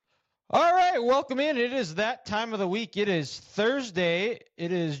All right, welcome in. It is that time of the week. It is Thursday.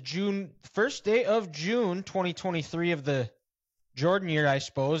 It is June, first day of June 2023 of the Jordan year, I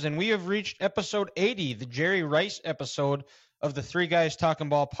suppose. And we have reached episode 80, the Jerry Rice episode of the Three Guys Talking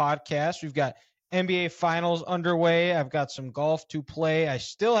Ball podcast. We've got NBA Finals underway. I've got some golf to play. I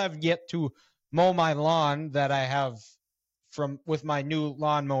still have yet to mow my lawn that I have with my new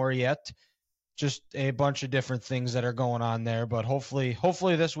lawnmower yet. Just a bunch of different things that are going on there, but hopefully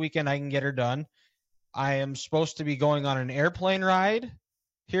this weekend I can get her done. I am supposed to be going on an airplane ride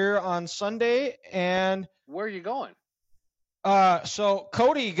here on Sunday, and where are you going? So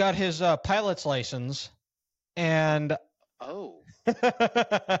Cody got his pilot's license, and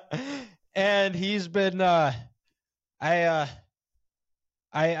and he's been I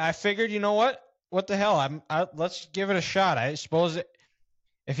figured, you know what the hell, let's give it a shot. I suppose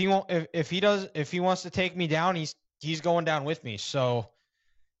if he wants to take me down, he's going down with me. So,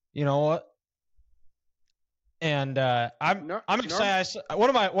 you know what? And I'm excited.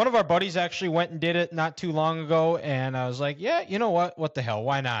 One of our buddies actually went and did it not too long ago, and I was like, yeah, you know what? What the hell?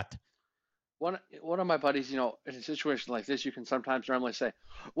 Why not? One of my buddies, in a situation like this, you can sometimes normally say,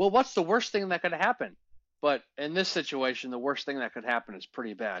 well, what's the worst thing that could happen? But in this situation, the worst thing that could happen is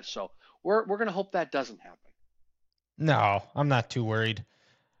pretty bad. So we're going to hope that doesn't happen. No, I'm not too worried.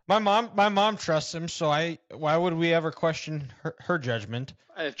 My mom trusts him, so why would we ever question her judgment?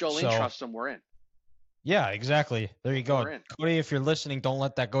 If Jolene trusts him, we're in. Yeah, exactly. There you go. Cody, if you're listening, don't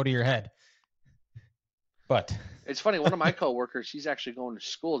let that go to your head. But it's funny, one of my coworkers, he's actually going to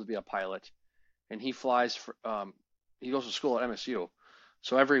school to be a pilot, and he flies he goes to school at MSU.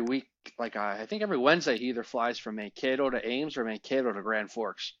 So every week, I think every Wednesday, he either flies from Mankato to Ames or Mankato to Grand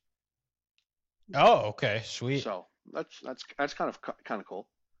Forks. Oh, okay, sweet. So that's kind of cool.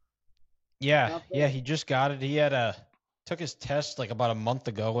 Yeah, he just got it. He took his test about a month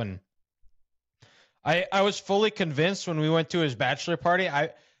ago, and I was fully convinced when we went to his bachelor party. I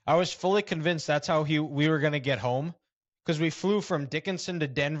was fully convinced that's how we were gonna get home, because we flew from Dickinson to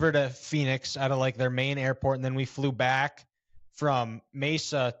Denver to Phoenix out of their main airport, and then we flew back from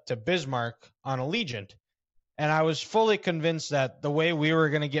Mesa to Bismarck on Allegiant. And I was fully convinced that the way we were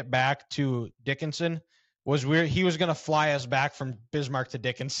gonna get back to Dickinson was he was going to fly us back from Bismarck to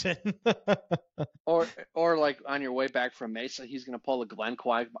Dickinson. or on your way back from Mesa, he's going to pull a Glenn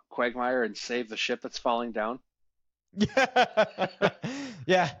Quagmire and save the ship that's falling down.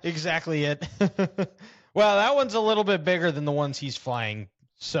 Yeah, exactly it. Well, that one's a little bit bigger than the ones he's flying.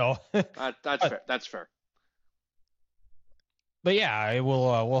 So that's fair. But yeah,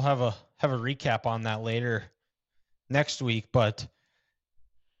 we'll have a recap on that later next week, but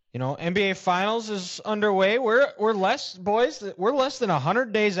NBA Finals is underway. We're less than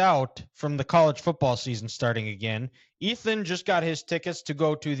 100 days out from the college football season starting again. Ethan just got his tickets to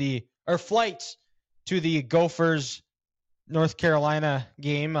go to flights to the Gophers North Carolina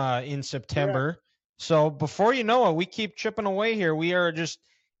game in September. Yeah. So before you know it, we keep chipping away here. We are just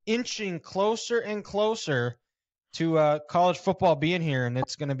inching closer and closer to college football being here, and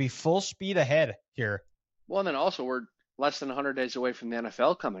it's going to be full speed ahead here. Well, and then also we're less than 100 days away from the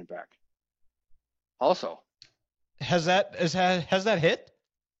NFL coming back. Also, has that hit?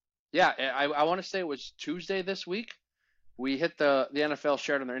 Yeah, I want to say it was Tuesday this week. We hit the NFL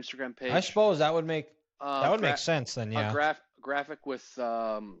shared on their Instagram page. I suppose that would make make sense then. Yeah, a graphic with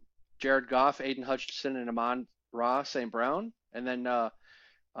Jared Goff, Aiden Hutchinson, and Amon-Ra St. Brown, and then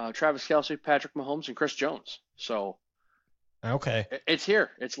Travis Kelce, Patrick Mahomes, and Chris Jones. So, okay, it's here.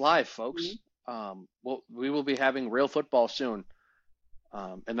 It's live, folks. Mm-hmm. We will be having real football soon,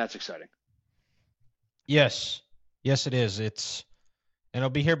 and that's exciting. Yes, it is. And it'll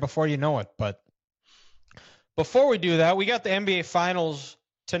be here before you know it. But before we do that, we got the NBA Finals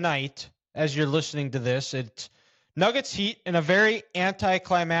tonight. As you're listening to this, it's Nuggets Heat in a very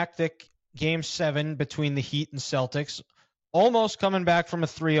anticlimactic Game 7 between the Heat and Celtics, almost coming back from a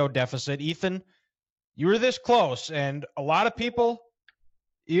 3-0 deficit. Ethan, you were this close, and a lot of people.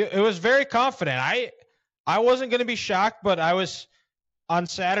 It was very confident. I wasn't going to be shocked, but I was on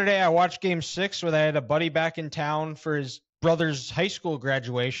Saturday. I watched Game 6 where I had a buddy back in town for his brother's high school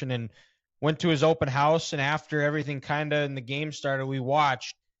graduation and went to his open house. And after everything kind of in the game started, we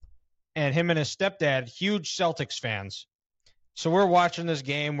watched. And him and his stepdad, huge Celtics fans. So we're watching this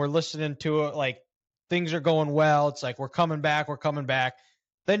game. We're listening to it. Things are going well. It's we're coming back.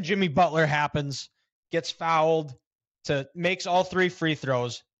 Then Jimmy Butler happens, gets fouled. Makes all 3 free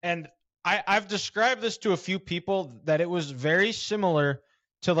throws. And I've described this to a few people that it was very similar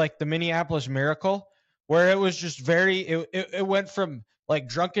to the Minneapolis Miracle, where it was just it went from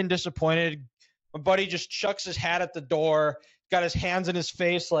drunk and disappointed. My buddy just chucks his hat at the door, got his hands in his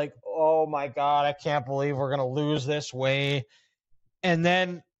face like, oh my God, I can't believe we're going to lose this way. And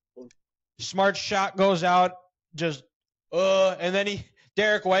then Smart shot goes out, just, and then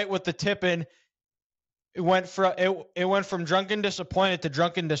Derek White with the tip in. It went from drunken disappointed to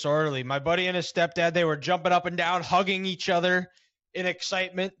drunken disorderly. My buddy and his stepdad, they were jumping up and down, hugging each other in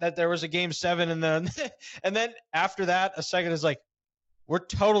excitement that there was a game 7. And then after that, a second is like, we're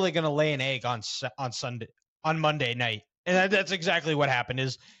totally going to lay an egg on Monday night. And that's exactly what happened.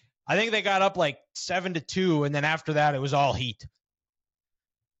 Is I think they got up like 7-2. And then after that, it was all heat.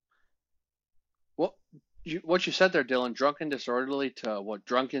 What you said there, Dylan, drunken disorderly to what?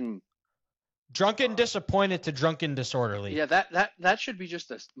 Drunken disappointed to drunken disorderly. Yeah, that should be just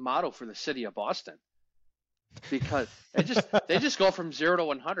a motto for the city of Boston, because they just go from 0 to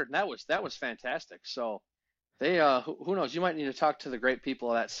 100, and that was fantastic. So they who knows? You might need to talk to the great people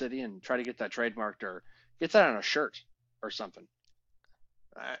of that city and try to get that trademarked or get that on a shirt or something.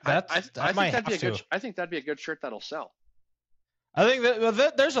 I think that'd be a good shirt that'll sell. I think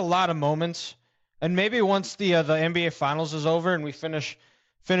that there's a lot of moments, and maybe once the NBA Finals is over and we finish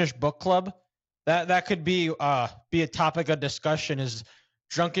book club, that could be a topic of discussion, is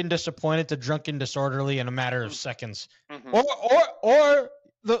drunken disappointed to drunken disorderly in a matter of seconds. Mm-hmm. Or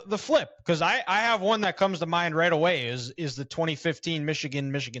the flip, because I have one that comes to mind right away is the 2015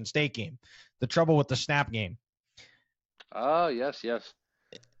 Michigan State game, the trouble with the snap game. Oh, yes.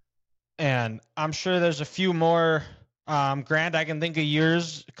 And I'm sure there's a few more. Grant, I can think of a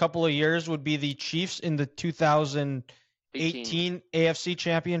couple of years would be the Chiefs in the 2018 AFC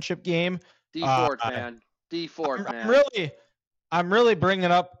Championship game. D Ford, man. I'm really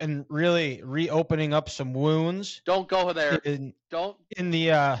bringing up and really reopening up some wounds. Don't go there. Don't go the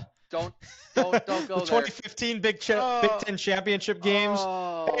there. 2015 Big Ten Championship games.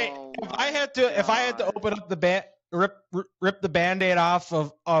 Hey, if I had to open up the rip the Band-Aid off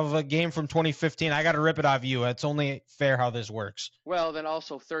of a game from 2015, I got to rip it off you. It's only fair how this works. Well, then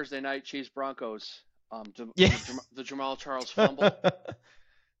also Thursday night Chiefs Broncos. The Jamal Charles fumble.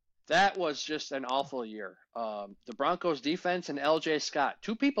 That was just an awful year. The Broncos defense and LJ Scott,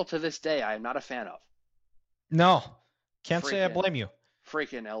 two people to this day I am not a fan of. No, can't say I blame you.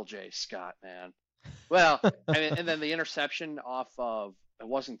 Freaking LJ Scott, man. Well, and then the interception off of, it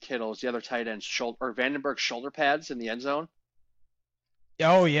wasn't Kittle, it was the other tight end's shoulder, or Vandenberg's shoulder pads in the end zone.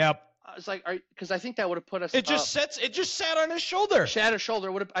 Oh yeah. I was like, because I think that would have put us. It just sat on his shoulder. Sat his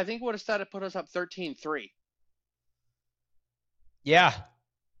shoulder I think would have put us up 13-3. Yeah.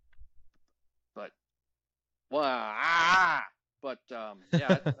 Yeah,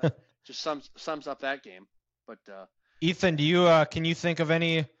 that just sums up that game. But Ethan, do you can you think of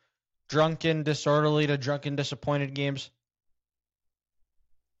any drunken disorderly to drunken disappointed games?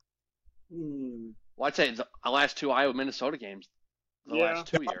 Well, I'd say the last 2 Iowa-Minnesota games, last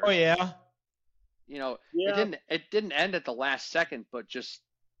 2 years. Oh yeah. It didn't end at the last second, but just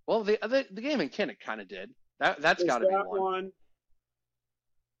the game in Kinnick kind of did. That's got to be one. I'm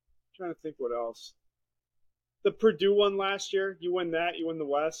trying to think what else. The Purdue one last year, you win that, you win the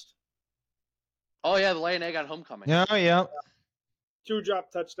West. Oh yeah, the lay an egg on homecoming. Yeah. 2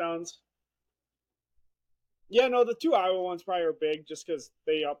 drop touchdowns. Yeah, no, the 2 Iowa ones probably are big just because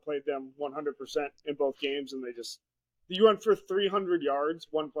they outplayed them 100% in both games, and you run for 300 yards,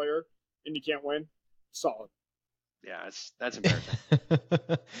 one player, and you can't win. Solid. Yeah, that's embarrassing.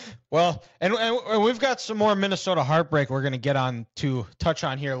 Well, and we've got some more Minnesota heartbreak we're going to get on to touch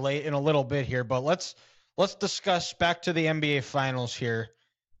on here late in a little bit here, but let's discuss back to the NBA Finals here.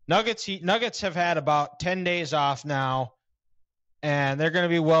 Nuggets have had about 10 days off now, and they're going to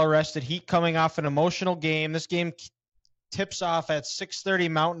be well rested. Heat coming off an emotional game. This game tips off at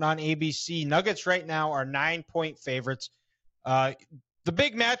 6:30 Mountain on ABC. Nuggets right now are 9-point favorites. The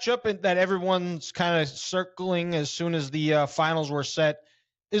big matchup that everyone's kind of circling as soon as the finals were set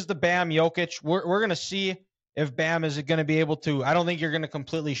is the Bam Jokic. We're going to see if Bam is going to be able to. I don't think you're going to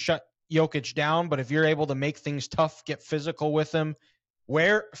completely shut Jokic down, but if you're able to make things tough, get physical with him,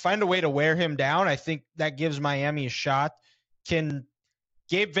 find a way to wear him down, I think that gives Miami a shot. Can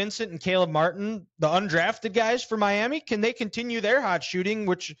Gabe Vincent and Caleb Martin, the undrafted guys for Miami, can they continue their hot shooting,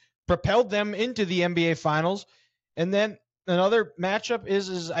 which propelled them into the NBA Finals? And then another matchup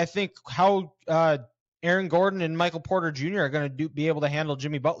is I think how Aaron Gordon and Michael Porter Jr. are going to be able to handle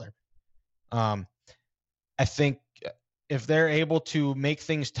Jimmy Butler. I think if they're able to make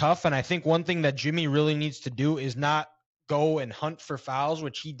things tough, and I think one thing that Jimmy really needs to do is not go and hunt for fouls,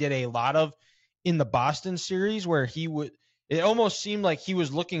 which he did a lot of in the Boston series, where it almost seemed like he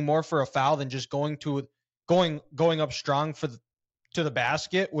was looking more for a foul than just going up strong to the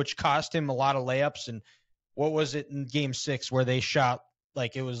basket, which cost him a lot of layups and what was it in Game 6 where they shot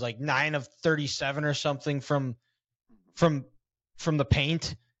like it was like 9 of 37 or something from the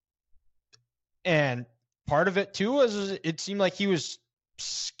paint, and part of it too was it seemed like he was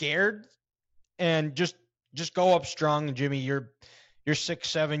scared. And just go up strong, Jimmy. You're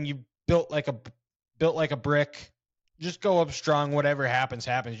 6'7". You built like a brick. Just go up strong. Whatever happens.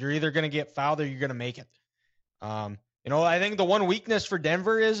 You're either gonna get fouled or you're gonna make it. I think the one weakness for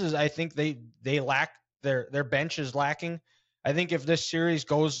Denver is I think they lack their bench is lacking. I think if this series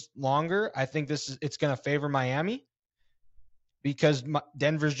goes longer, I think it's gonna favor Miami because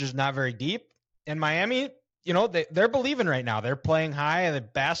Denver's just not very deep, and Miami, they're believing right now. They're playing high. The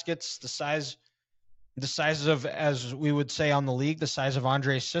baskets the size of, as we would say on the league, the size of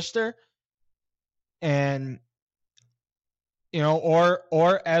Andre's sister, and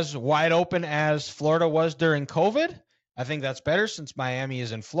or as wide open as Florida was during COVID. I think that's better since Miami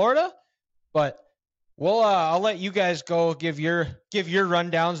is in Florida. But I'll let you guys go give your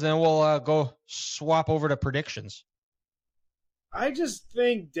rundowns, then we'll go swap over to predictions. I just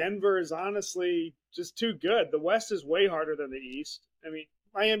think Denver is honestly just too good. The West is way harder than the East. I mean,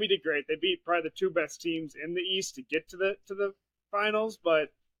 Miami did great. They beat probably the two best teams in the East to get to the finals, but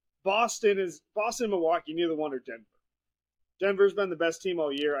Boston and Milwaukee, neither one are Denver. Denver's been the best team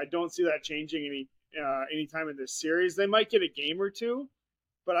all year. I don't see that changing any time in this series. They might get a game or two,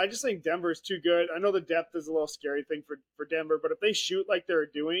 but I just think Denver's too good. I know the depth is a little scary thing for Denver, but if they shoot like they're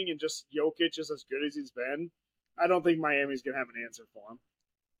doing and just Jokic is as good as he's been, I don't think Miami's going to have an answer for him.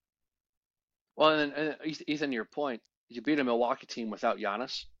 Well, and Ethan, to your point, you beat a Milwaukee team without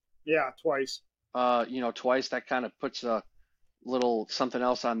Giannis. Yeah, twice. Twice. That kind of puts a little something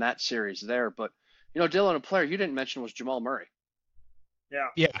else on that series there. But, Dylan, a player you didn't mention was Jamal Murray. Yeah.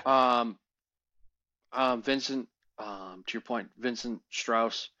 Vincent, to your point, Vincent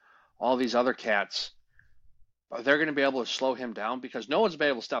Strauss, all these other cats, they're going to be able to slow him down because no one's been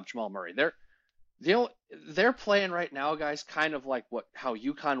able to stop Jamal Murray. They're playing right now, guys, kind of like how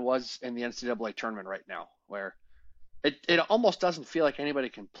UConn was in the NCAA tournament right now, where it almost doesn't feel like anybody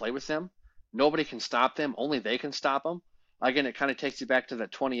can play with them. Nobody can stop them. Only they can stop them. Again, it kind of takes you back to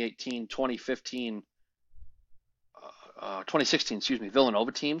that 2018, 2015, 2016,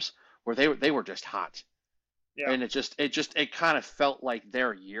 Villanova teams where they were just hot. Yeah. And it kind of felt like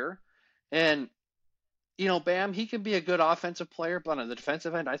their year. And, Bam, he can be a good offensive player, but on the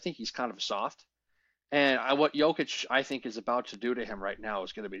defensive end, I think he's kind of soft. And what Jokic, I think, is about to do to him right now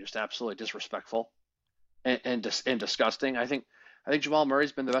is going to be just absolutely disrespectful and disgusting. I think Jamal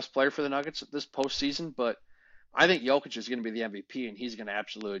Murray's been the best player for the Nuggets this postseason, but I think Jokic is going to be the MVP, and he's going to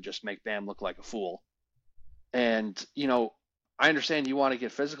absolutely just make Bam look like a fool. And, I understand you want to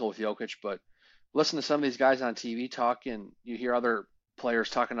get physical with Jokic, but listen to some of these guys on TV talk, and you hear other players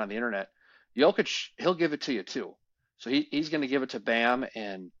talking on the internet. Jokic, he'll give it to you too. So he's going to give it to Bam,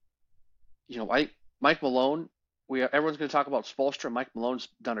 and, Mike Malone, everyone's going to talk about Spoelstra. Mike Malone's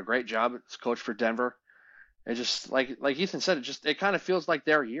done a great job as coach for Denver. It just like Ethan said, it kind of feels like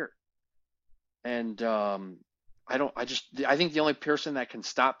their year. And I think the only person that can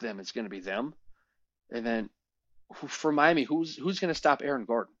stop them is going to be them. And then for Miami, who's going to stop Aaron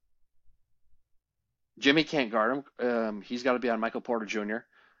Gordon? Jimmy can't guard him. He's got to be on Michael Porter Jr.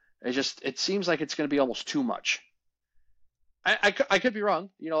 It seems like it's going to be almost too much. I could be wrong.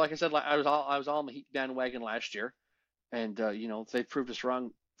 Like I said, I was all on the Heat bandwagon last year, and they proved us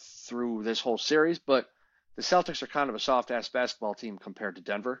wrong through this whole series. But the Celtics are kind of a soft-ass basketball team compared to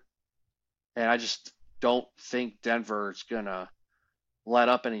Denver, and I just don't think Denver is gonna let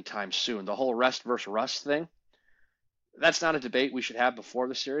up anytime soon. The whole rest versus rust thing, that's not a debate we should have before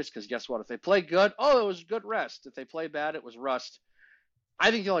the series, because guess what? If they play good, it was good rest. If they play bad, it was rust. I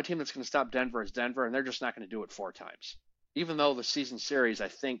think the only team that's going to stop Denver is Denver, and they're just not going to do it 4 times. Even though the season series,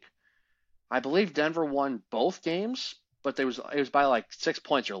 I believe Denver won both games, but it was by like 6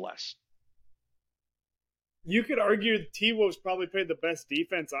 points or less. You could argue T-Wolves probably played the best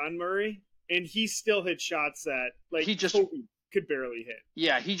defense on Murray, and he still hit shots that he just could barely hit.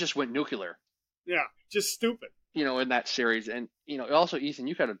 Yeah, he just went nuclear. Yeah, just stupid. In that series. And, also, Ethan,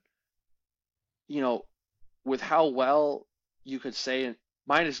 you could have, with how well you could say,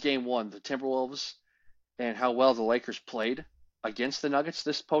 minus game 1, the Timberwolves, and how well the Lakers played against the Nuggets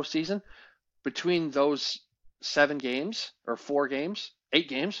this postseason, between those 7 games, or 4 games, 8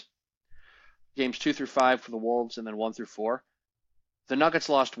 games, games 2 through 5 for the Wolves, and then 1 through 4, the Nuggets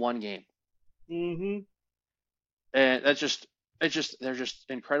lost 1 game. Mm-hmm. And they're just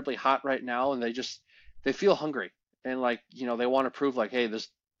incredibly hot right now, and they feel hungry. And they want to prove hey, this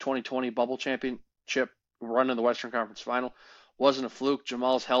 2020 bubble championship run in the Western Conference Final wasn't a fluke.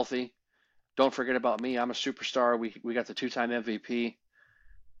 Jamal's healthy. Don't forget about me. I'm a superstar. We got the 2-time MVP.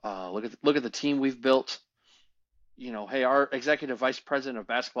 Look at the team we've built. Hey, our executive vice president of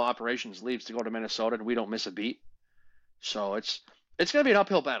basketball operations leaves to go to Minnesota, and we don't miss a beat. So it's going to be an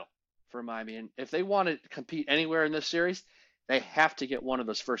uphill battle for Miami. And if they want to compete anywhere in this series, they have to get one of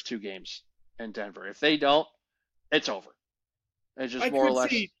those first 2 games in Denver. If they don't, it's over. It's just more or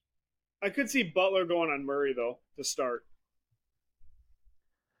less. I could see Butler going on Murray though to start.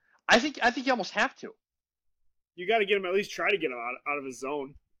 I think you almost have to. You got to get him, at least try to get him out of his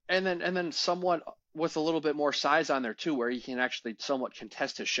zone. And then someone with a little bit more size on there too, where he can actually somewhat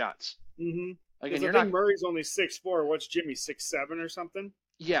contest his shots. Mm-hmm. Again, I think Murray's only 6'4". What's Jimmy, 6'7" or something?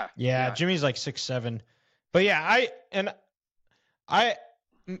 Yeah. Jimmy's like 6'7". But yeah, I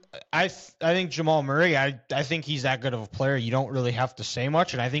think Jamal Murray, I think he's that good of a player. You don't really have to say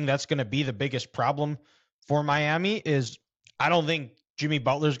much, and I think that's going to be the biggest problem for Miami is I don't think Jimmy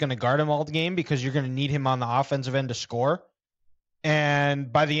Butler's going to guard him all the game because you're going to need him on the offensive end to score.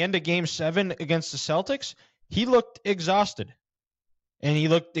 And by the end of Game 7 against the Celtics, he looked exhausted. And he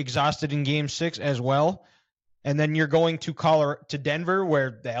looked exhausted in Game 6 as well. And then you're going to Denver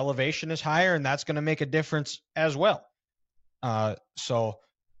where the elevation is higher, and that's going to make a difference as well.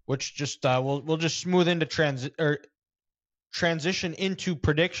 Which just we'll just smooth into transition into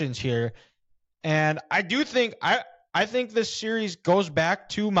predictions here. And I do think I think this series goes back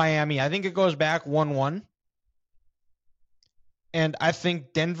to Miami. I think it goes back 1-1. And I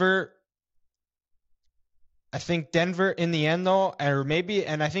think Denver in the end though, I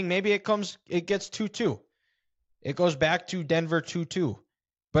think maybe it gets 2-2. It goes back to Denver 2-2.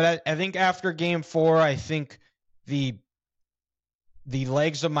 But I think after Game 4, I think the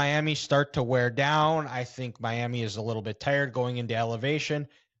legs of Miami start to wear down. I think Miami is a little bit tired going into elevation.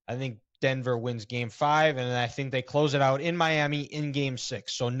 I think Denver wins Game 5, and then I think they close it out in Miami in Game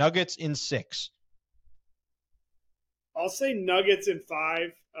 6. So Nuggets in 6. I'll say Nuggets in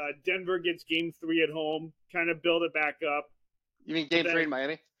 5. Denver gets Game 3 at home, kind of build it back up. You mean Game 3 in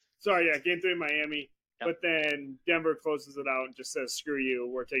Miami? Sorry, yeah, Game 3 in Miami. Yep. But then Denver closes it out and just says, screw you,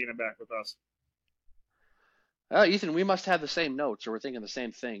 we're taking it back with us. Ethan, we must have the same notes, or we're thinking the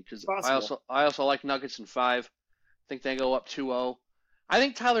same thing. Because I also like Nuggets in 5. I think they go up 2-0. I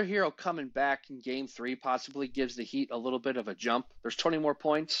think Tyler Hero coming back in Game 3 possibly gives the Heat a little bit of a jump. There's 20 more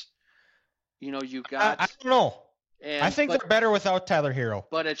points. You got. I don't know. I think they're better without Tyler Hero.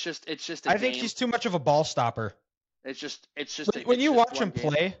 But it's just. I think he's too much of a ball stopper. It's just. When you watch him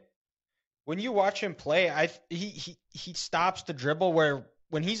play, he stops the dribble where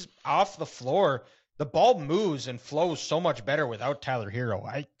when he's off the floor, the ball moves and flows so much better without Tyler Hero.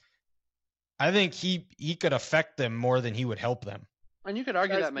 I think he could affect them more than he would help them. And you could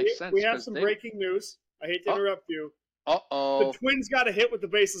argue that makes sense. We have some breaking news. I hate to interrupt you. Uh-oh. The Twins got a hit with the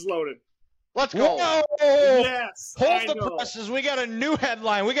bases loaded. Let's go. Whoa! Yes. Hold the presses. We got a new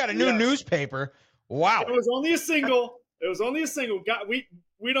headline. We got a new newspaper. Wow. It was only a single.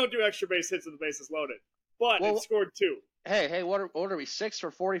 We don't do extra base hits with the bases loaded. But it scored 2. Hey, what are we, 6 for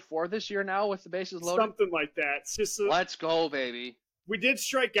 44 this year now with the bases loaded? Something like that. It's just let's go, baby. We did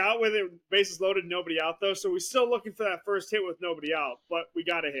strike out with it, bases loaded, nobody out though, so we're still looking for that first hit with nobody out, but we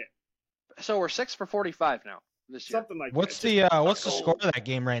got a hit. So we're 6 for 45 now this year. Something like what's that. What's the score of that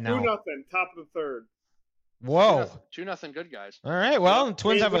game right now? 2-0, top of the third. Whoa. 2-0 good guys. All right, well, the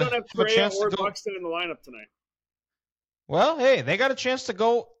Twins have a chance to go. Buxton in the lineup tonight. Well, hey, they got a chance to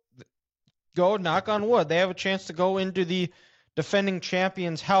go knock on wood. They have a chance to go into the defending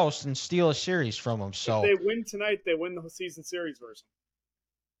champion's house and steal a series from them. So if they win tonight, they win the season series version.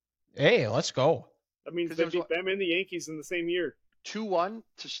 Hey, let's go. That means they beat them and the Yankees in the same year. 2-1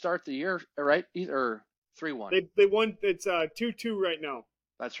 to start the year, right? Or 3-1. They won. It's 2-2 right now.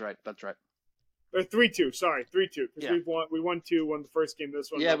 That's right. Or 3-2. Sorry, 3-2. Because Yeah. we won 2. Won the first game.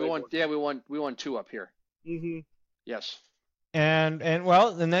 This one. Yeah, we won. Yeah, we won 2 up here. Mm-hmm. Yes. And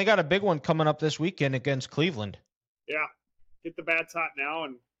they got a big one coming up this weekend against Cleveland. Yeah, get the bats hot now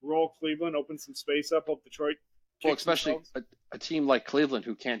and roll Cleveland, open some space up. Hope Detroit. Well, especially a team like Cleveland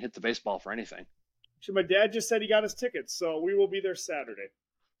who can't hit the baseball for anything. Actually, my dad just said he got his tickets, so we will be there Saturday.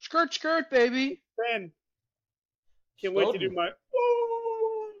 Skirt, baby. Ben, can't wait to do my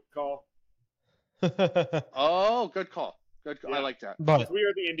call. Oh, good call. Good call. Yeah. I like that. But we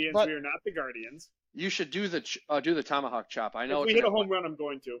are the Indians. We are not the Guardians. You should do the tomahawk chop. I know if we hit a home run, I'm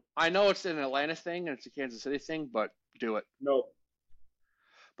going to. I know it's an Atlanta thing and it's a Kansas City thing, but do it. No.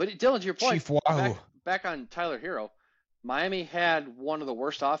 But Dylan, to your point, Chief Wahoo. Back on Tyler Hero, Miami had one of the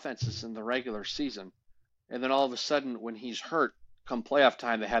worst offenses in the regular season, and then all of a sudden, when he's hurt, come playoff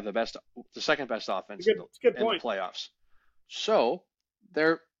time, they have the second best offense in the playoffs. So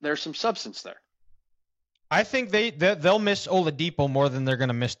there's some substance there. I think they'll miss Oladipo more than they're going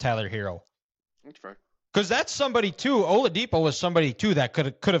to miss Tyler Hero. That's fair. Because that's somebody too. Oladipo was somebody too that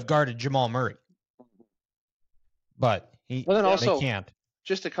could have guarded Jamal Murray, but they can't.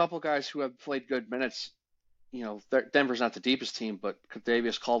 Just a couple guys who have played good minutes. Denver's not the deepest team, but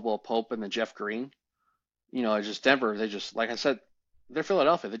Davius Caldwell-Pope and then Jeff Green. It's just Denver. They just, like I said, they're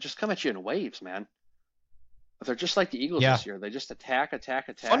Philadelphia. They just come at you in waves, man. They're just like the Eagles this year. They just attack.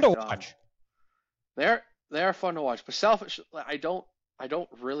 Fun to watch. They are fun to watch. But selfish, I don't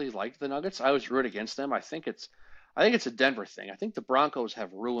really like the Nuggets. I always root against them. I think it's a Denver thing. I think the Broncos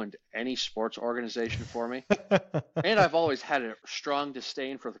have ruined any sports organization for me. And I've always had a strong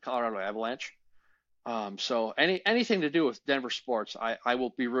disdain for the Colorado Avalanche. So anything to do with Denver sports, I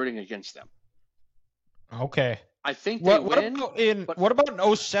will be rooting against them. Okay. I think they win. What about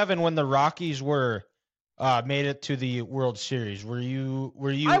in 07 when the Rockies were made it to the World Series? Were you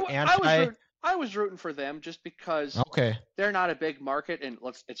anti? I was rooting for them just because they're not a big market, and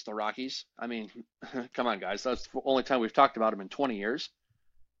it's the Rockies. I mean, come on, guys. That's the only time we've talked about them in 20 years.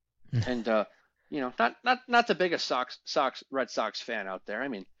 And not the biggest Red Sox fan out there. I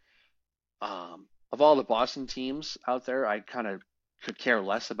mean, of all the Boston teams out there, I kind of could care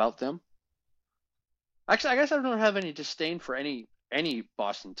less about them. Actually, I guess I don't have any disdain for any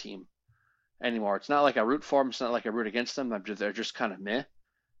Boston team anymore. It's not like I root for them. It's not like I root against them. They're just kind of meh.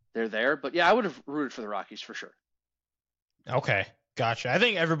 They're there. But yeah, I would have rooted for the Rockies for sure. Okay, gotcha. I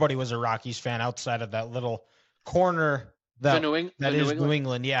think everybody was a Rockies fan outside of that little corner that is New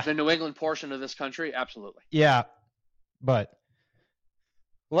England. Yeah, the New England portion of this country, absolutely. Yeah, but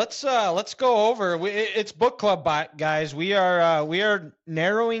let's go over. It's book club, guys. We are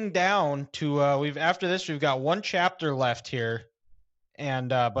narrowing down to after this we've got one chapter left here, and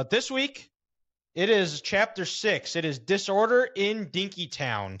but this week it is chapter 6. It is Disorder in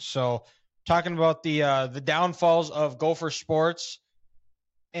Dinkytown. So talking about the downfalls of Gopher sports.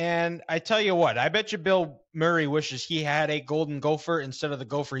 And I tell you what, I bet you Bill Murray wishes he had a golden gopher instead of the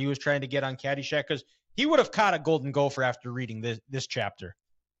gopher he was trying to get on Caddyshack, because he would have caught a golden gopher after reading this chapter.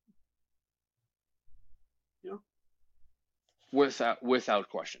 Yeah. Without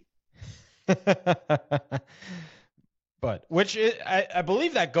question. But I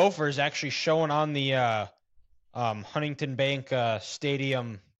believe that gopher is actually shown on the Huntington Bank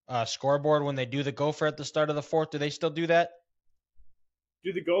Stadium scoreboard when they do the gopher at the start of the fourth. Do they still do that?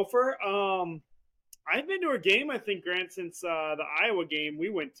 Do the gopher? I've been to a game, I think, Grant, since the Iowa game we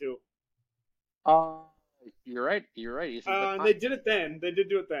went to. You're right. They did it then. They did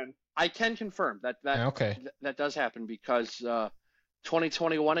do it then. I can confirm that does happen because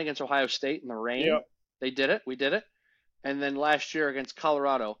 2021 against Ohio State in the rain, yep. They did it. We did it. And then last year against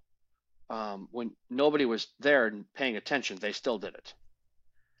Colorado, when nobody was there and paying attention, they still did it.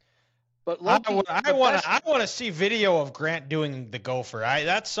 But I want to see video of Grant doing the gopher.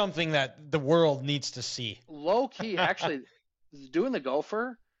 That's something that the world needs to see. Low key, actually, doing the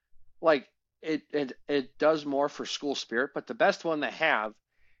gopher, like it does more for school spirit. But the best one they have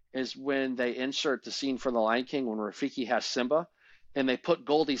is when they insert the scene from The Lion King when Rafiki has Simba, and they put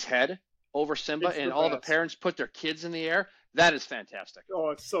Goldie's head over Simba, and all the parents put their kids in the air. That is fantastic. Oh,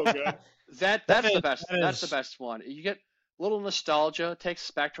 it's so good. That's the best. That's the best one. You get a little nostalgia, takes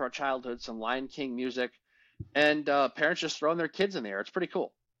us back to our childhood, some Lion King music, and parents just throwing their kids in the air. It's pretty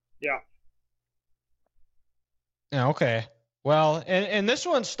cool. Yeah. Yeah. Okay. Well, and this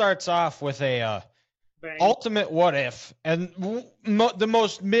one starts off with a ultimate what if, and the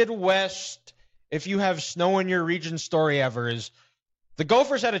most Midwest, if you have snow in your region story ever is. The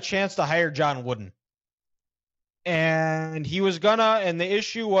Gophers had a chance to hire John Wooden, and he was and the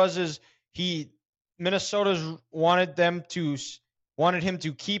issue was Minnesota's wanted him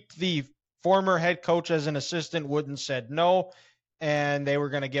to keep the former head coach as an assistant. Wooden said no, and they were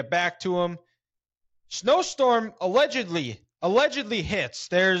going to get back to him. Snowstorm allegedly hits.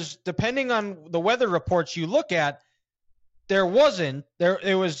 There's, depending on the weather reports you look at, it was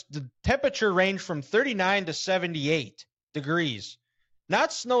the temperature ranged from 39 to 78 degrees.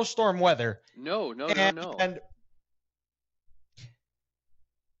 Not snowstorm weather. No.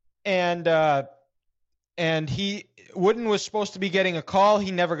 And Wooden was supposed to be getting a call.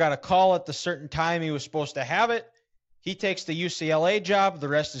 He never got a call at the certain time he was supposed to have it. He takes the UCLA job. The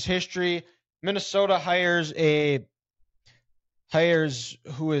rest is history. Minnesota hires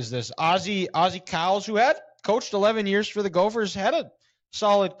who is this? Ozzie Cowles, who had coached 11 years for the Gophers, had a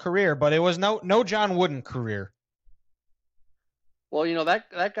solid career, but it was no John Wooden career. Well,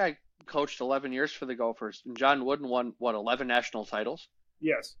 that guy coached 11 years for the Gophers. And John Wooden won 11 national titles?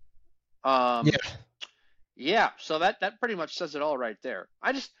 Yes. Yeah. Yeah, so that pretty much says it all right there.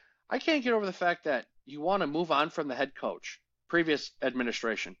 I can't get over the fact that you want to move on from the head coach, previous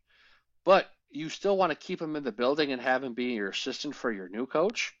administration, but you still want to keep him in the building and have him be your assistant for your new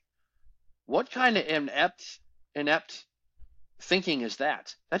coach. What kind of inept thinking is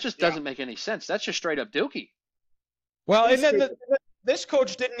that? That just doesn't make any sense. That's just straight up dookie. Well, and then this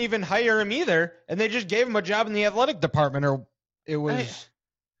coach didn't even hire him either, and they just gave him a job in the athletic department, or it was.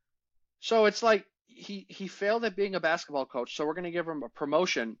 So it's like he failed at being a basketball coach, so we're going to give him a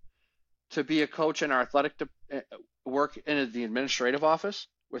promotion to be a coach in our athletic work in the administrative office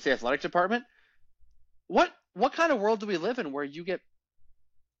with the athletic department. What kind of world do we live in where you get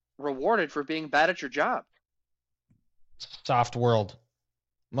rewarded for being bad at your job? Soft world.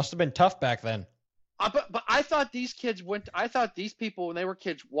 Must have been tough back then. But I thought these kids I thought these people when they were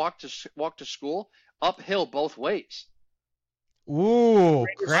kids walked to school uphill both ways. Ooh,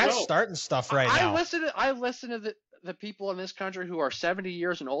 Grant's starting stuff right now. I listen to the people in this country who are 70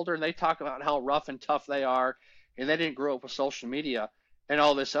 years and older, and they talk about how rough and tough they are, and they didn't grow up with social media and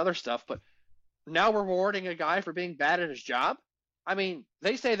all this other stuff. But now we're rewarding a guy for being bad at his job. I mean,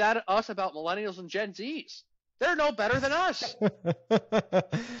 they say that to us about millennials and Gen Zs. They're no better than us.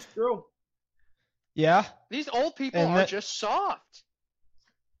 It's true. Yeah. These old people are just soft.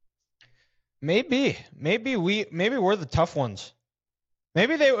 Maybe we're the tough ones.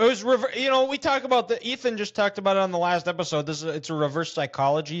 Maybe we talk about Ethan just talked about it on the last episode. It's a reverse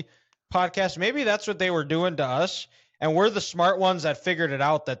psychology podcast. Maybe that's what they were doing to us, and we're the smart ones that figured it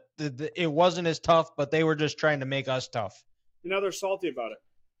out that it wasn't as tough, but they were just trying to make us tough. They're salty about it.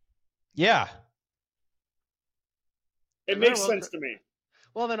 Yeah. It makes sense to me.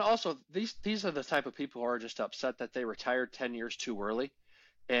 Well, then also these are the type of people who are just upset that they retired 10 years too early,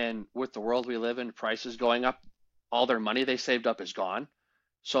 and with the world we live in, prices going up, all their money they saved up is gone,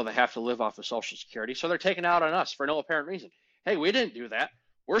 so they have to live off of Social Security. So they're taking out on us for no apparent reason. Hey, we didn't do that.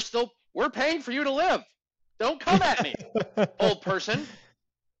 We're paying for you to live. Don't come at me, old person.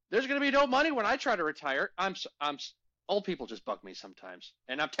 There's going to be no money when I try to retire. Old people just bug me sometimes,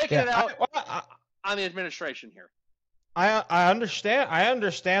 and I'm taking it out on the administration here. I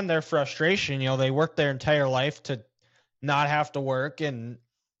understand their frustration. They work their entire life to not have to work and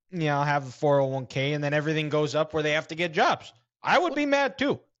have the 401k, and then everything goes up where they have to get jobs. I would be mad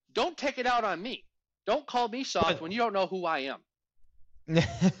too. Don't take it out on me. Don't call me soft when you don't know who I am.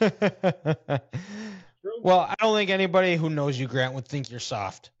 Well, I don't think anybody who knows you, Grant, would think you're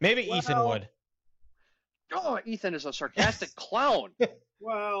soft. Maybe Ethan would. Oh, Ethan is a sarcastic clown.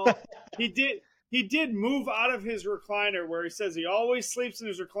 Well, he did move out of his recliner where he says he always sleeps in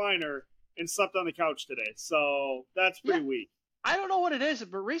his recliner and slept on the couch today. So that's pretty weak. I don't know what it is,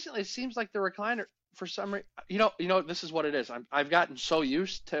 but recently it seems like the recliner, for some reason, this is what it is. I've gotten so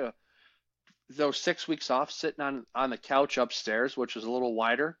used to those 6 weeks off sitting on the couch upstairs, which is a little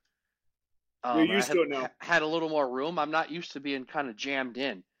wider. You're used to it now. Had a little more room. I'm not used to being kind of jammed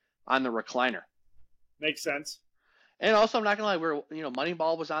in on the recliner. Makes sense. And also, I'm not gonna lie,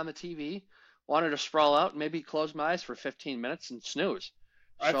 Moneyball was on the TV. Wanted to sprawl out and maybe close my eyes for 15 minutes and snooze.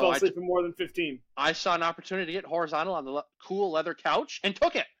 I fell asleep for more than 15. I saw an opportunity to get horizontal on the cool leather couch and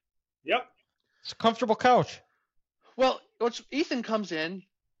took it. Yep. It's a comfortable couch. Well, Ethan comes in.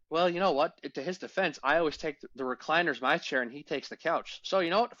 Well, you know what? To his defense, I always take the recliner's my chair and he takes the couch. So, you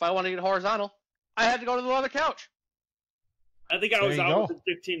know what? If I want to get horizontal, I had to go to the leather couch. I think I was out within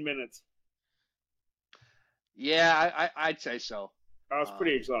 15 minutes. Yeah, I'd say so. I was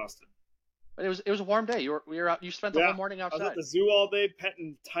pretty exhausted. But it was a warm day. You were out. You spent the whole morning outside. I was at the zoo all day,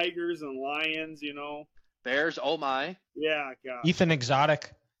 petting tigers and lions. Bears. Oh my. Yeah, God. Ethan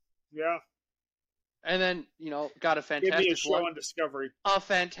Exotic. Yeah. And then got a fantastic. Give me a show on Discovery. A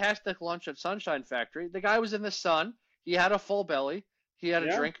fantastic lunch at Sunshine Factory. The guy was in the sun. He had a full belly. He had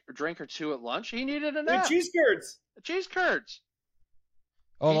a drink or two at lunch. He needed a nap. And cheese curds. Cheese curds.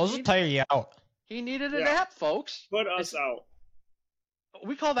 Oh, those will tire you out. He needed a nap, folks. Put us out.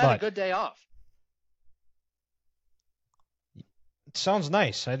 We call that a good day off. It sounds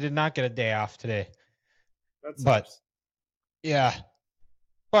nice. I did not get a day off today. But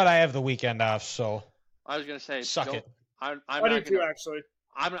I have the weekend off, so I was going to say, suck it. I do too, actually.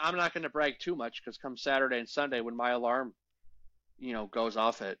 I'm not going to brag too much because come Saturday and Sunday when my alarm, goes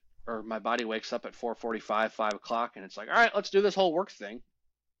off or my body wakes up at 4:45, 5 o'clock, and it's like, all right, let's do this whole work thing.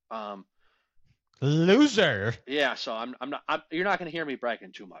 Loser. Yeah, so you're not going to hear me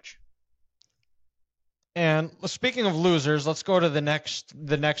bragging too much. And speaking of losers, let's go to the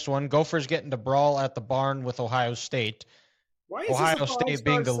next one. Gophers getting to brawl at the barn with Ohio State. Why is Ohio State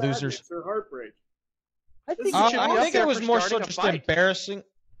being the losers? Or heartbreak? I think it was more so just embarrassing.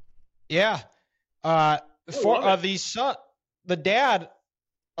 Yeah. the dad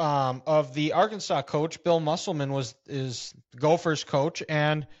of the Arkansas coach, Bill Musselman, is the Gophers coach,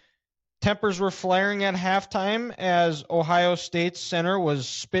 and tempers were flaring at halftime as Ohio State's center was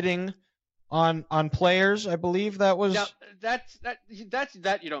spitting on players. I believe that was. Now, that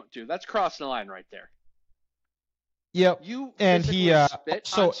you don't do. That's crossing the line right there. Yep. You and he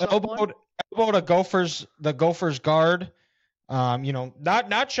spit on someone? elbowed the Gophers guard.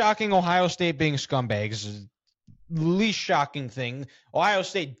 Not shocking. Ohio State being scumbags. Least shocking thing. Ohio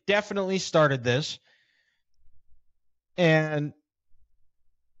State definitely started this, and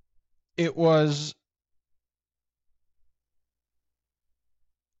it was,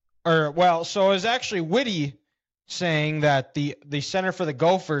 so it was actually Whitty saying that the center for the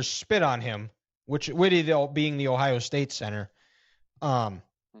Gophers spit on him, which Whitty being the Ohio State center.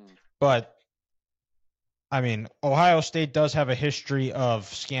 But I mean, Ohio State does have a history of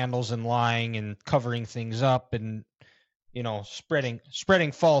scandals and lying and covering things up and, spreading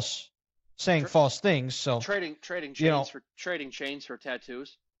false things. So trading chains for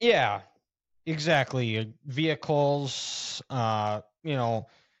tattoos. Yeah, exactly. Vehicles. We don't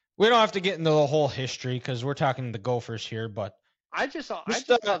have to get into the whole history because we're talking the Gophers here. But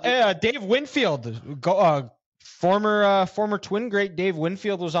Dave Winfield, former Twin great Dave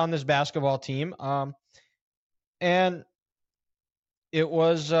Winfield was on this basketball team. And it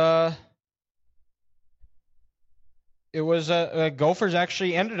was Gophers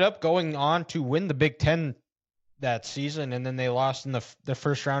actually ended up going on to win the Big Ten that season, and then they lost in the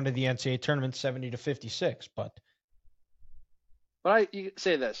first round of the NCAA tournament, 70-56. But you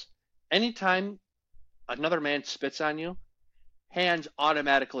say this: anytime another man spits on you, hands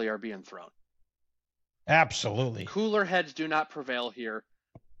automatically are being thrown. Absolutely. Cooler heads do not prevail here.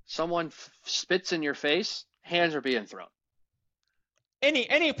 Someone spits in your face, hands are being thrown.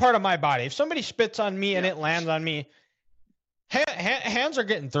 Any part of my body. If somebody spits on me and it lands on me, hands are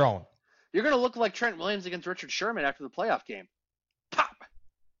getting thrown. You're going to look like Trent Williams against Richard Sherman after the playoff game. Pop!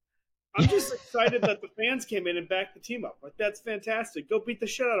 I'm just excited that the fans came in and backed the team up. Like, that's fantastic. Go beat the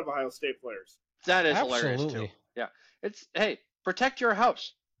shit out of Ohio State players. That is hilarious, too. Yeah. Hey, protect your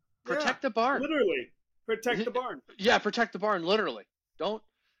house. Protect the barn. Literally. Protect the barn. Yeah, protect the barn, literally. Don't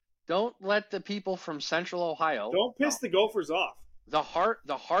let the people from Central Ohio. Don't piss the Gophers off. The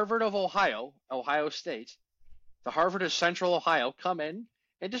Harvard of Ohio State, the Harvard of Central Ohio, come in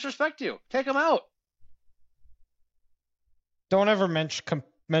and disrespect you. Take them out. Don't ever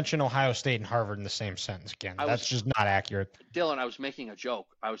mention Ohio State and Harvard in the same sentence again. That's just not accurate. Dylan, I was making a joke.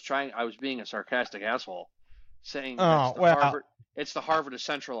 I was being a sarcastic asshole, saying it's the Harvard of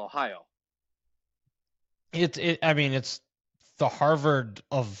Central Ohio. It's the Harvard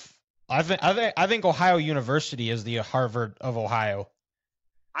of. I think Ohio University is the Harvard of Ohio.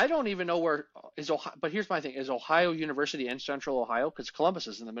 I don't even know where is Ohio, but here's my thing: is Ohio University in Central Ohio? Because Columbus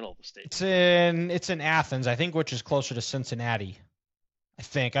is in the middle of the state. It's in Athens, I think, which is closer to Cincinnati. I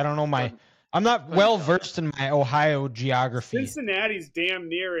think. I don't know I'm not well versed in my Ohio geography. Cincinnati's damn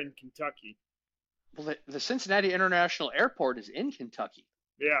near in Kentucky. Well, the Cincinnati International Airport is in Kentucky.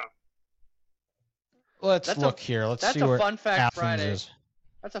 Yeah. Let's look here. Let's see where Fun Fact Athens Friday. is.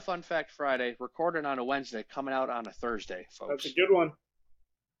 That's a Fun Fact Friday, recorded on a Wednesday, coming out on a Thursday, folks. That's a good one.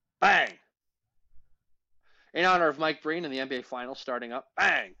 Bang! In honor of Mike Breen and the NBA Finals starting up.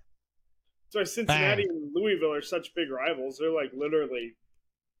 Bang! So Cincinnati and Louisville are such big rivals. They're like literally.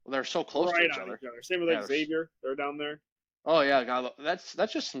 Well, they're so close to each other. Same with Xavier. They're down there. Oh yeah, God, that's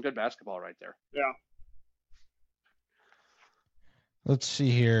just some good basketball right there. Yeah. Let's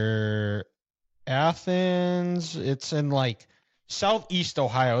see here. Athens. It's in southeast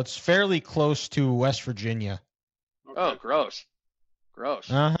Ohio. It's fairly close to West Virginia. Okay. Oh, gross.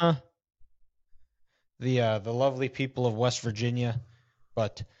 Uh-huh. The lovely people of West Virginia.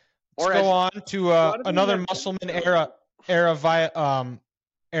 But let's go on to another Musselman era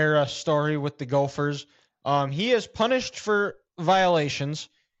story with the Gophers. He is punished for violations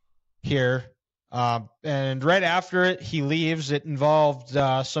here. And right after it, he leaves. It involved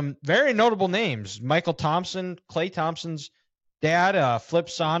some very notable names. Michael Thompson, Klay Thompson's dad, Flip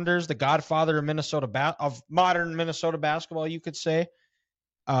Saunders, the godfather of modern Minnesota basketball, you could say.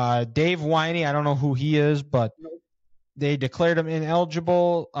 Dave Winey, I don't know who he is, but they declared him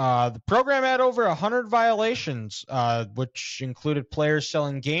ineligible. The program had over 100 violations, which included players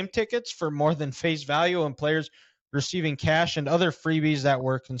selling game tickets for more than face value and players receiving cash and other freebies that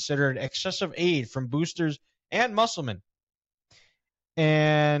were considered excessive aid from boosters and Musselman.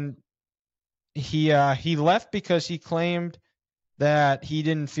 And he left because he claimed that he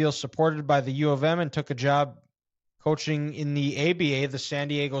didn't feel supported by the U of M and took a job coaching in the ABA, the San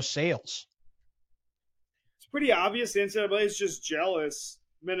Diego Sails. pretty obvious. The NCAA is just jealous.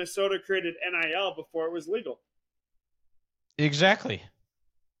 Minnesota created NIL before it was legal. Exactly.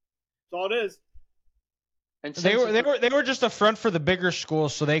 That's all it is. And They were just a front for the bigger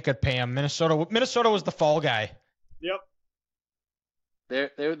schools so they could pay them. Minnesota was the fall guy. Yep.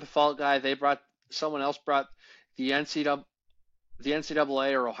 they were the fault guy. Someone else brought the NCAA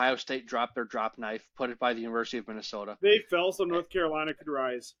or Ohio State dropped their drop knife, put it by the University of Minnesota. They fell so North Carolina could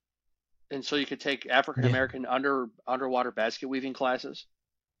rise. And so you could take African American underwater basket weaving classes.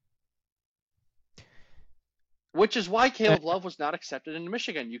 Which is why Caleb Love was not accepted into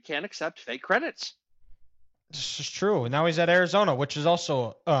Michigan. You can't accept fake credits. This is true. Now he's at Arizona, which is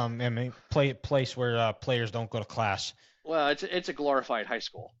also a place where players don't go to class. Well, it's a glorified high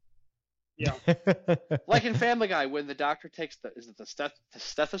school. Yeah. Like in Family Guy, when the doctor takes the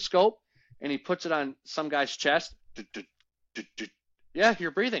stethoscope and he puts it on some guy's chest. Yeah,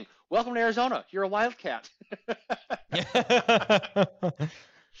 you're breathing. Welcome to Arizona. You're a wildcat.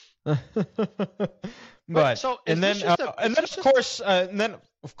 But and then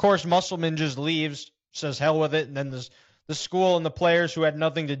of course Musselman just leaves, says hell with it, and then the school and the players who had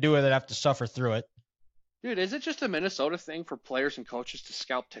nothing to do with it have to suffer through it. Dude, is it just a Minnesota thing for players and coaches to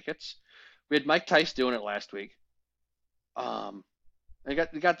scalp tickets? We had Mike Tice doing it last week. They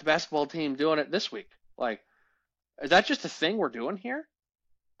got the basketball team doing it this week. Like, is that just a thing we're doing here?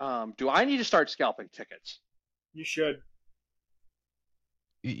 Do I need to start scalping tickets? You should.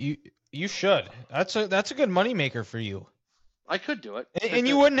 You should. That's a good moneymaker for you. I could do it. And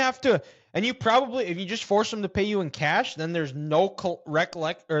you wouldn't have to. And you probably, if you just force them to pay you in cash, then there's no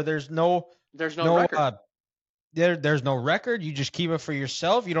there's no record. There's no record. You just keep it for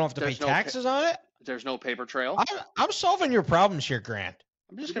yourself. You don't have to pay taxes on it. There's no paper trail. I'm solving your problems here, Grant.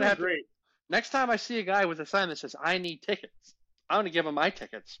 I'm just gonna have to. Next time I see a guy with a sign that says "I need tickets," I'm gonna give him my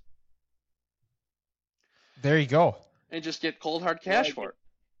tickets. There you go. And just get cold hard cash for it.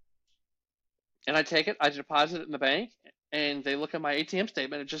 And I take it, I deposit it in the bank, and they look at my ATM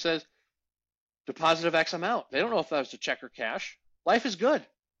statement. It just says deposit of X amount. They don't know if that was a check or cash. Life is good.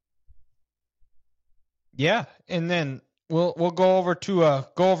 Yeah, and then we'll go over to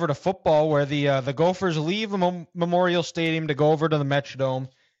football, where the Gophers leave Memorial Stadium to go over to the Metrodome,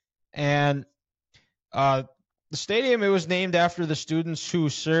 and the stadium, it was named after the students who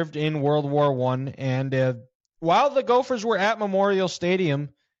served in World War I. And while the Gophers were at Memorial Stadium,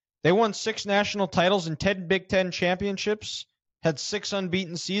 they won 6 national titles and 10 Big Ten championships, had 6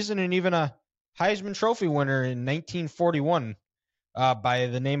 unbeaten seasons, and even a Heisman Trophy winner in 1941 by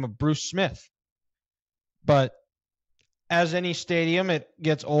the name of Bruce Smith. But as any stadium, it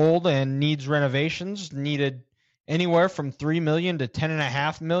gets old and needs renovations. Needed anywhere from $3 million to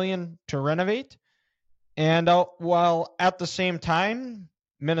 $10.5 million to renovate. And while at the same time,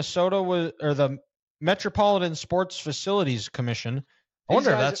 the Metropolitan Sports Facilities Commission. I wonder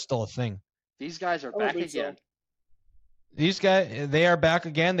if that's still a thing. These guys are back again. These guys, they are back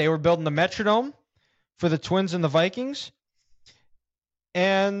again. They were building the Metrodome for the Twins and the Vikings.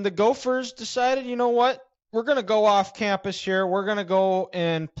 And the Gophers decided, you know what? We're going to go off campus here. We're going to go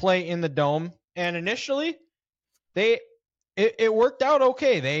and play in the Dome. And initially, it worked out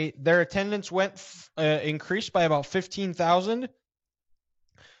okay. Their attendance increased by about 15,000.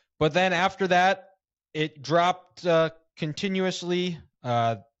 But then after that, it dropped continuously.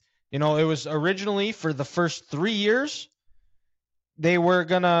 It was originally for the first 3 years, they were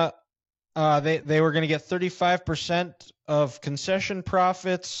gonna they were gonna get 35% of concession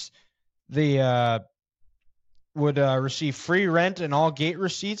profits. They would receive free rent and all gate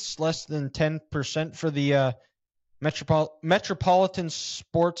receipts, less than 10% for the Metropolitan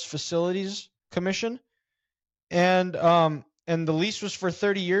Sports Facilities Commission, and the lease was for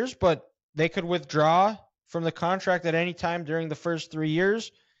 30 years, but they could withdraw from the contract at any time during the first 3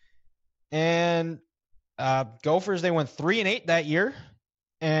 years. And Gophers, they went 3-8 that year,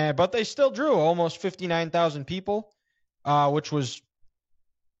 but they still drew almost 59,000 people, which was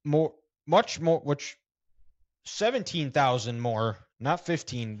much more, 17,000 more, not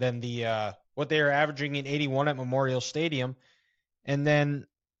 15, than the what they were averaging in 81 at Memorial Stadium. And then,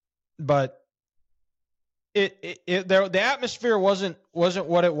 but the atmosphere wasn't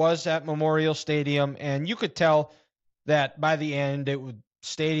what it was at Memorial Stadium, and you could tell that by the end,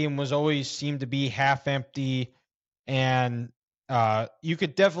 stadium was always seemed to be half empty, and you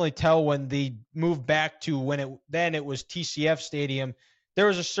could definitely tell when they moved back to when it was TCF Stadium. There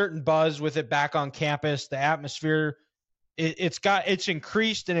was a certain buzz with it back on campus. The atmosphere, it's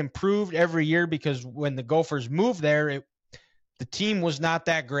increased and improved every year, because when the Gophers moved there, the team was not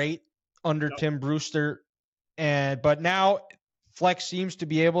that great under Tim Brewster. But now Flex seems to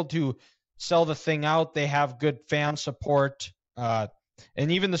be able to sell the thing out. They have good fan support. And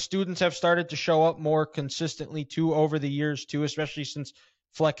even the students have started to show up more consistently too over the years too, especially since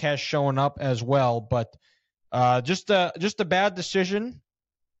Fleck has shown up as well. But just a bad decision.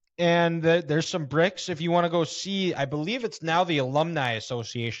 And there's some bricks if you want to go see. I believe it's now the Alumni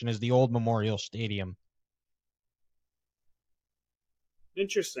Association is the old Memorial Stadium.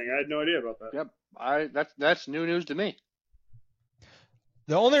 Interesting. I had no idea about that. Yep. That's new news to me.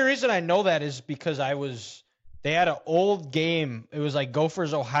 The only reason I know that is because they had an old game. It was like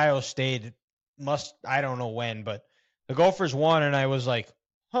Gophers Ohio State. I don't know when, but the Gophers won, and I was like,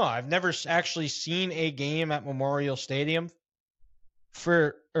 I've never actually seen a game at Memorial Stadium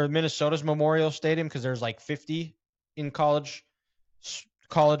or Minnesota's Memorial Stadium, because there's like 50 in college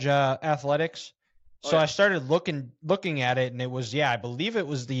athletics. So I started looking at it, and it was, I believe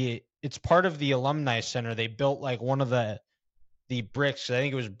it's part of the Alumni Center. They built like one of the bricks. I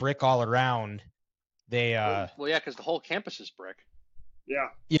think it was brick all around. Because the whole campus is brick. Yeah.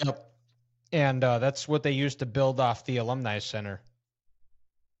 Yep. And that's what they used to build off the Alumni Center.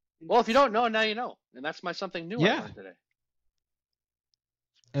 Well, if you don't know, now you know. And that's something new I learned today.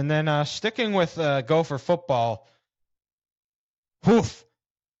 And then sticking with Gopher football,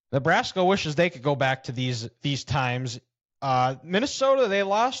 Nebraska wishes they could go back to these times. Minnesota, they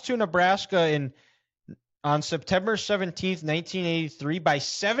lost to Nebraska on September 17th, 1983 by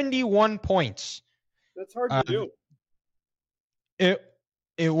 71 points. That's hard to do.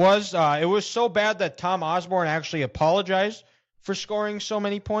 It was so bad that Tom Osborne actually apologized for scoring so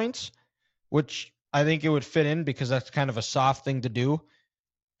many points, which I think it would fit in because that's kind of a soft thing to do.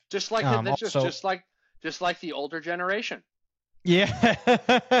 Just like just like the older generation. Yeah,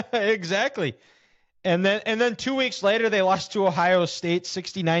 exactly. And then 2 weeks later they lost to Ohio State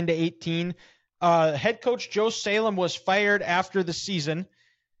 69-18. Head coach Joe Salem was fired after the season.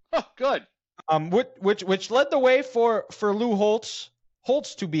 Oh, good. Which led the way for Lou Holtz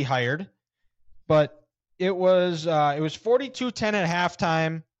to be hired, but it was 42-10 at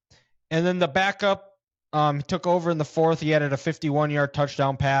halftime, and then the backup took over in the fourth. He added a 51-yard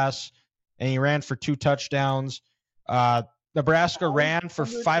touchdown pass, and he ran for 2 touchdowns. Nebraska ran for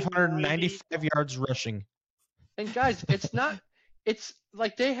 595 yards rushing. And guys, it's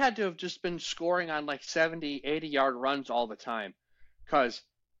like they had to have just been scoring on like 70, 80-yard runs all the time, because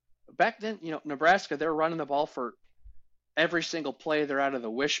back then, Nebraska, they're running the ball for every single play. They're out of the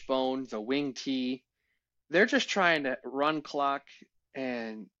wishbone, the wing tee. They're just trying to run clock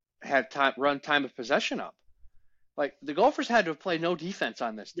and have run time of possession up. Like, the Gophers had to play no defense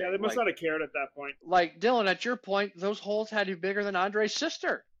on this day. Yeah, they must not have cared at that point. Like, Dylan, at your point, those holes had to be bigger than Andre's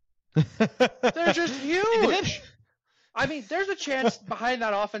sister. They're just huge. I mean, there's a chance behind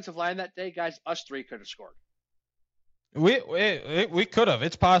that offensive line that day, guys, us three could have scored. We could have.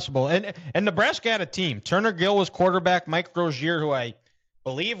 It's possible. And Nebraska had a team. Turner Gill was quarterback. Mike Rozier, who I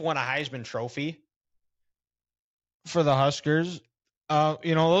believe won a Heisman Trophy for the Huskers.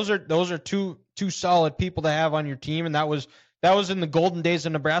 Those are two solid people to have on your team, and that was in the golden days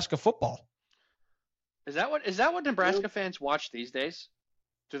of Nebraska football. Is that what Nebraska fans watch these days?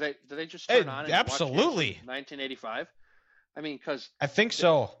 Do they just turn on and absolutely watch 1985? I mean, because I think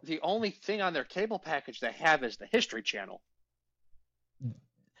so. The only thing on their cable package they have is the History Channel.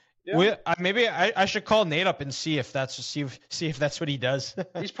 Yeah. Maybe I should call Nate up and see if that's what he does.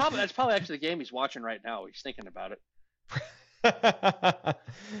 That's probably actually the game he's watching right now. He's thinking about it.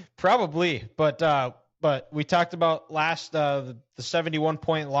 Probably, but we talked about the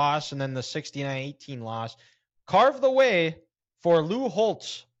 71-point loss and then the 69-18 loss. Carved the way for Lou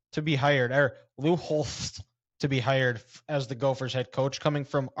Holtz to be hired as the Gophers head coach, coming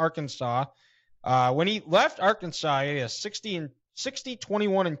from Arkansas. When he left Arkansas, he had a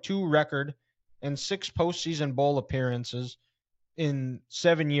 60-21-2 record and 6 postseason bowl appearances in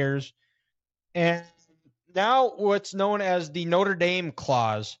 7 years. And now what's known as the Notre Dame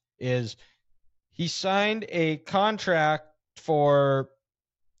clause is he signed a contract for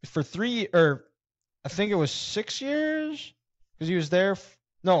 3, or I think it was 6 years, because he was there.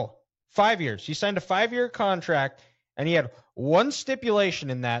 5 years. He signed a 5-year contract, and he had one stipulation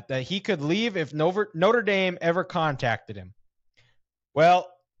in that he could leave if Notre Dame ever contacted him.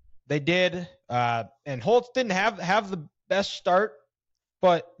 Well, they did, and Holtz didn't have the best start,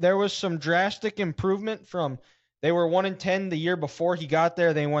 but there was some drastic improvement from they were 1-10 the year before he got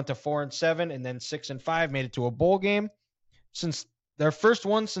there. They went to 4-7, and then 6-5, made it to a bowl game. Since their first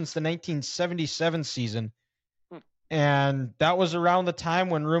one since the 1977 season. And that was around the time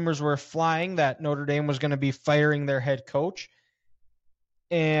when rumors were flying that Notre Dame was going to be firing their head coach.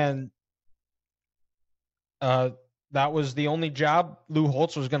 And that was the only job Lou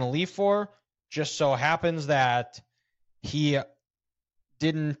Holtz was going to leave for. Just so happens that he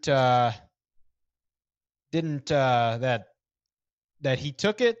didn't that he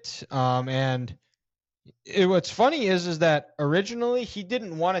took it. And what's funny is that originally he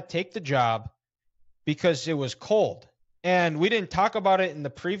didn't want to take the job because it was cold, and we didn't talk about it in the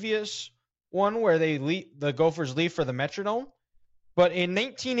previous one where the Gophers leave for the Metrodome. But in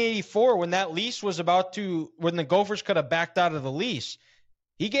 1984, when that lease was when the Gophers could have backed out of the lease,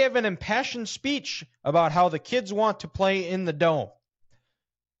 he gave an impassioned speech about how the kids want to play in the dome.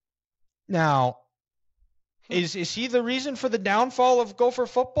 Now, is he the reason for the downfall of Gopher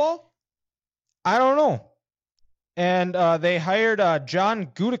football? I don't know. And they hired John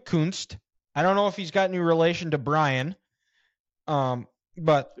Gutekunst. I don't know if he's got any relation to Brian.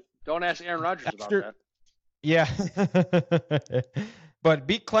 But don't ask Aaron Rodgers about that. Yeah. But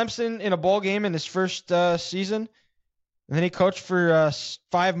beat Clemson in a bowl game in his first season. And then he coached for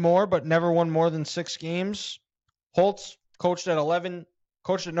 5 more, but never won more than 6 games. Holtz coached at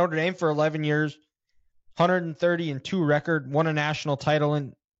Notre Dame for 11 years, 130-2 record, won a national title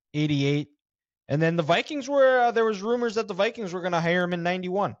in 88. And then the Vikings there was rumors that the Vikings were going to hire him in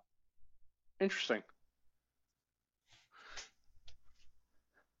 91. Interesting.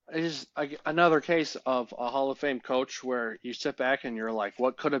 It's another case of a Hall of Fame coach where you sit back and you're like,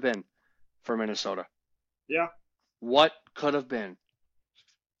 what could have been for Minnesota? Yeah. What could have been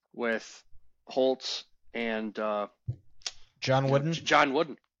with Holtz and John Wooden? John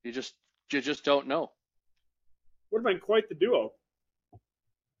Wooden. You just don't know. Would have been quite the duo.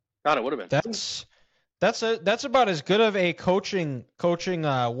 God, it would have been. That's about as good of a coaching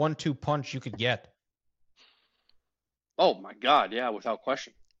 1-2 punch you could get. Oh my God, yeah, without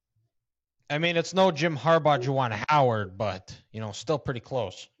question. I mean, it's no Jim Harbaugh, Juwan Howard, but still pretty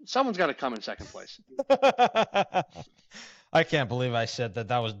close. Someone's got to come in second place. I can't believe I said that.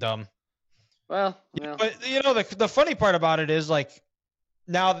 That was dumb. Well, but the funny part about it is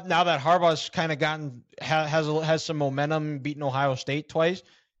now that Harbaugh's kind of has some momentum, beating Ohio State twice,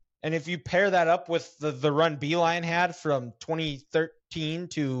 and if you pair that up with the run Beeline had from 2013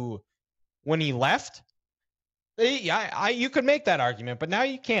 to when he left, you could make that argument, but now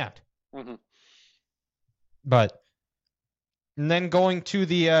you can't. Mm-hmm. But and then going into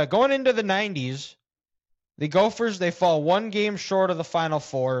the 90s, the Gophers, they fall 1 game short of the Final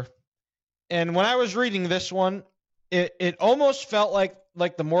Four. And when I was reading this one, it almost felt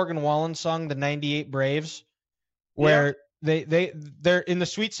like the Morgan Wallen song, the 98 Braves, where they're in the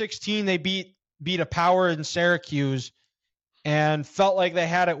Sweet 16, they beat a power in Syracuse and felt like they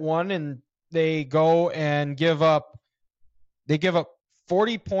had it won, and they go and give up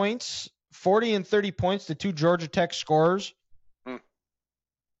 40 and 30 points to 2 Georgia Tech scorers.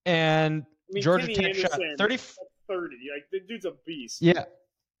 And Georgia Kenny Tech shot Anderson, 30. 30. Like, the dude's a beast. Yeah.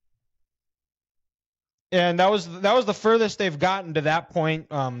 And that was the furthest they've gotten to that point,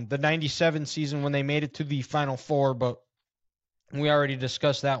 the 97 season when they made it to the Final Four, but we already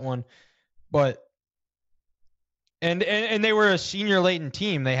discussed that one. But and they were a senior-laden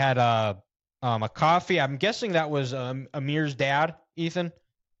team. They had a coffee. I'm guessing that was Amir's dad, Ethan?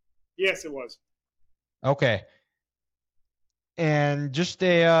 Yes, it was. Okay. And just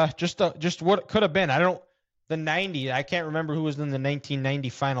what could have been. The 90s, I can't remember who was in the 1990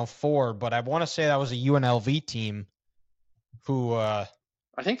 Final Four, but I want to say that was a UNLV team who I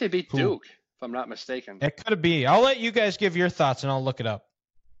think they beat Duke, if I'm not mistaken. It could be. I'll let you guys give your thoughts and I'll look it up.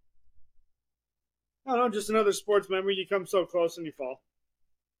 I don't know, just another sports memory. You come so close and you fall.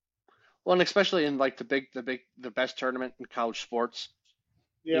 Well, and especially in the best tournament in college sports.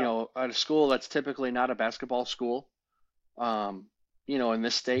 Yeah. At a school that's typically not a basketball school. In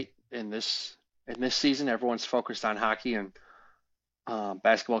this state, in this season, everyone's focused on hockey, and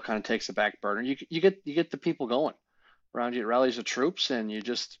basketball kind of takes a back burner. You get the people going around you. It rallies the troops, and you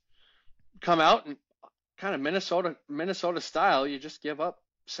just come out and kind of Minnesota style. You just give up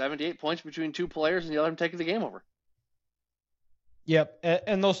 78 points between 2 players, and you let them take the game over. Yep,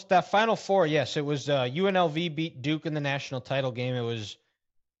 and that Final Four, yes, it was UNLV beat Duke in the national title game. It was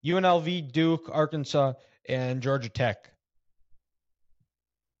UNLV, Duke, Arkansas, and Georgia Tech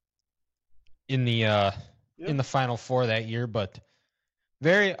in the Final Four that year. But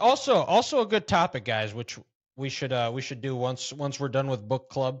also a good topic, guys, which we should do once we're done with book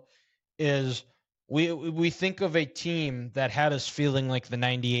club, is we think of a team that had us feeling like the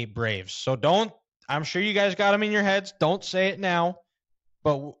 98 Braves. So I'm sure you guys got them in your heads. Don't say it now,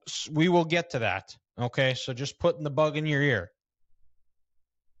 but we will get to that. Okay, so just putting the bug in your ear.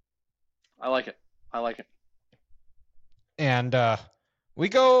 I like it. And We're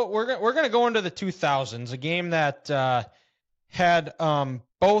gonna go into the 2000s, a game that had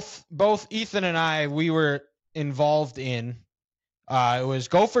both Ethan and I, we were involved in. It was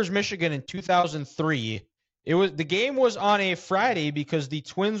Gophers Michigan in 2003. The game was on a Friday because the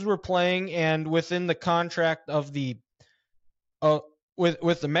Twins were playing, and within the contract of the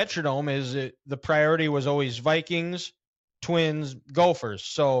with the Metrodome the priority was always Vikings, Twins, Gophers.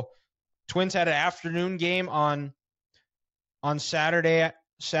 So Twins had an afternoon game on Saturday,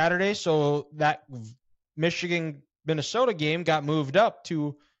 so that Michigan-Minnesota game got moved up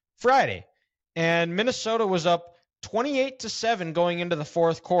to Friday. And Minnesota was up 28-7 going into the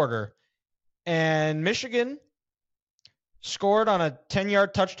fourth quarter. And Michigan scored on a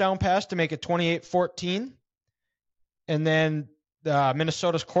 10-yard touchdown pass to make it 28-14. And then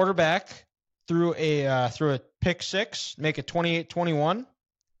Minnesota's quarterback threw a pick six, make it 28-21.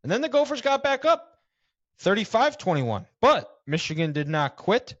 And then the Gophers got back up 35-21. But Michigan did not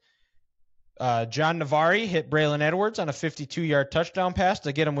quit. John Navarre hit Braylon Edwards on a 52-yard touchdown pass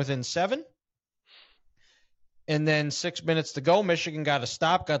to get him within 7. And then 6 minutes to go, Michigan got a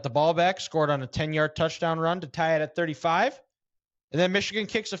stop, got the ball back, scored on a 10-yard touchdown run to tie it at 35. And then Michigan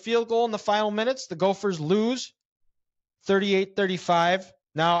kicks a field goal in the final minutes. The Gophers lose 38-35.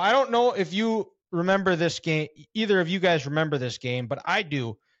 Now, I don't know if you remember this game, either of you guys remember this game, but I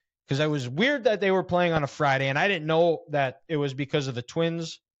do, because it was weird that they were playing on a Friday, and I didn't know that it was because of the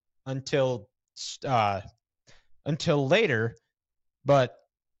Twins until later. But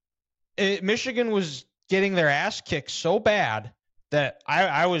Michigan was getting their ass kicked so bad that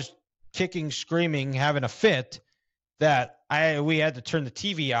I was kicking, screaming, having a fit, that we had to turn the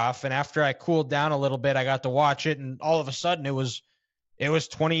TV off. And after I cooled down a little bit, I got to watch it, and all of a sudden it was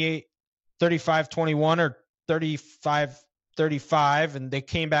 35-21 or 35-35, and they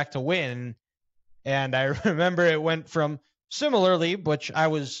came back to win. And I remember it went from similarly, which I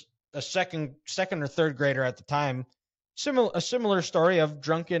was a second or third grader at the time, a similar story of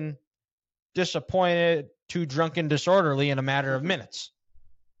drunken disappointed to drunken disorderly in a matter of minutes.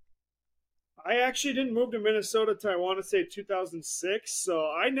 I actually didn't move to Minnesota till I want to say 2006,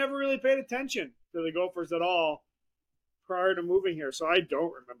 so I never really paid attention to the Gophers at all prior to moving here, so I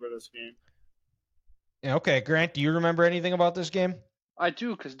don't remember this game. Yeah, okay, Grant, do you remember anything about this game? I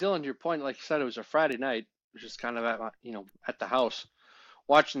do, because Dylan, to your point, like you said, it was a Friday night, which is kind of at the house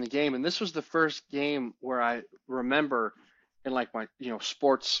watching the game, and this was the first game where I remember in like my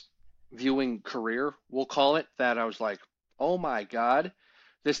sports viewing career, we'll call it, that I was like, oh my God,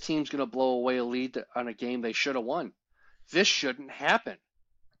 this team's going to blow away a lead on a game they should have won. This shouldn't happen.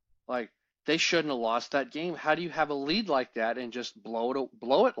 Like, they shouldn't have lost that game. How do you have a lead like that and just blow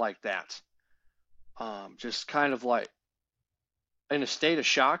it like that? Just kind of like in a state of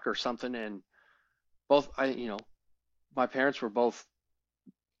shock or something. And my parents were both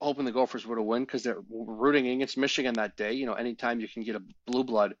hoping the Gophers would have won because they're rooting against Michigan that day. Anytime you can get a blue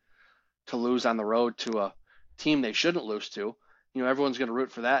blood to lose on the road to a team they shouldn't lose to, everyone's going to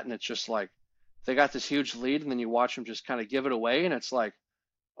root for that. And it's just like they got this huge lead, and then you watch them just kind of give it away, and it's like,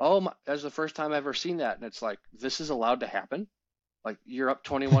 oh, that's the first time I've ever seen that. And it's like, this is allowed to happen. Like, you're up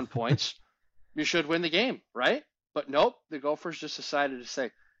 21 points, you should win the game, right? But nope, the Gophers just decided to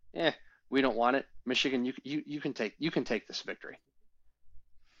say, we don't want it. Michigan, you can take this victory.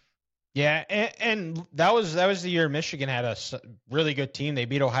 Yeah, and that was the year Michigan had a really good team. They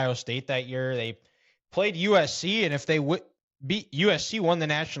beat Ohio State that year. They played USC, and if they beat USC, won the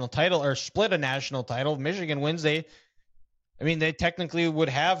national title or split a national title, Michigan wins, they technically would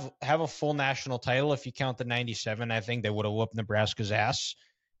have a full national title if you count the 97. I think they would have whooped Nebraska's ass,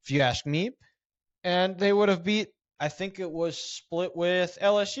 if you ask me. And they would have beat, I think it was split with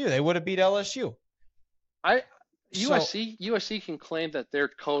LSU. They would have beat LSU. USC can claim that they're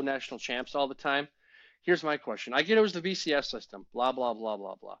co-national champs all the time. Here's my question. I get it was the BCS system, blah, blah, blah,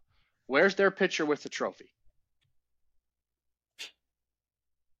 blah, blah. Where's their pitcher with the trophy?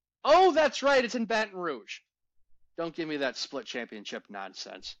 Oh, that's right. It's in Baton Rouge. Don't give me that split championship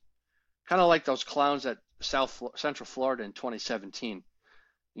nonsense. Kind of like those clowns at Central Florida in 2017.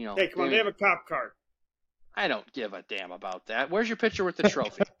 Hey, come on, they have a cop card. I don't give a damn about that. Where's your pitcher with the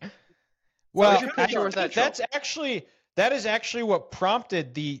trophy? Well, that is actually what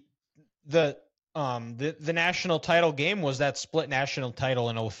prompted the national title game, was that split national title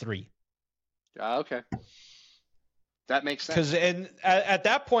in 2003. Okay. That makes sense. Because at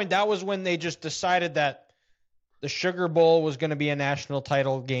that point, that was when they just decided that the Sugar Bowl was going to be a national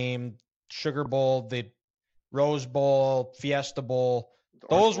title game. Sugar Bowl, the Rose Bowl, Fiesta Bowl,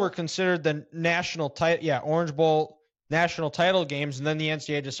 those were considered the national title. Yeah, Orange Bowl national title games, and then the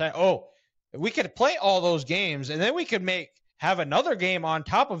NCAA decided, we could play all those games, and then we could have another game on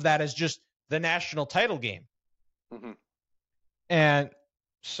top of that as just the national title game. Mm-hmm. And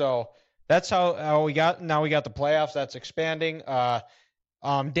so that's how we got. Now we got the playoffs. That's expanding.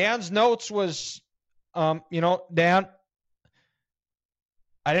 Dan's notes was, Dan,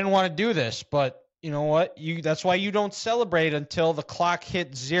 I didn't want to do this, but you know what? That's why you don't celebrate until the clock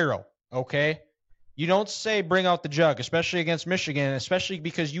hits 0. Okay. You don't say bring out the jug, especially against Michigan, especially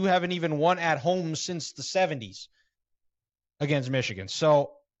because you haven't even won at home since the 70s against Michigan.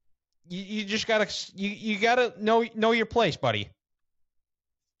 So you just gotta know your place, buddy.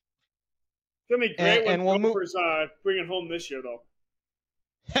 It's gonna be great when Gophers bring it home this year, though.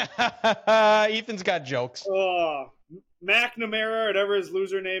 Ethan's got jokes. McNamara, whatever his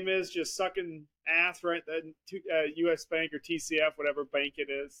loser name is, just sucking ass right then. U.S. Bank or TCF, whatever bank it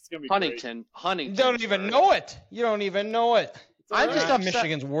is. It's gonna be Huntington. great. Huntington. You don't even know it. You don't even know it. I'm just upset.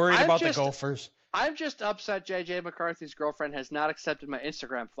 Michigan's worried about the Gophers. I'm just upset JJ McCarthy's girlfriend has not accepted my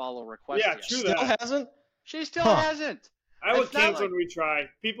Instagram follow request Yeah, yet. true Still that. hasn't? She still hasn't. I would cancel when we try.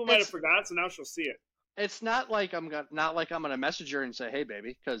 People might have forgotten, so now she'll see it. It's not like I'm gonna message her and say, "Hey,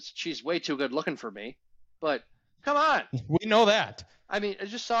 baby," because she's way too good looking for me. But come on, we know that. I mean, I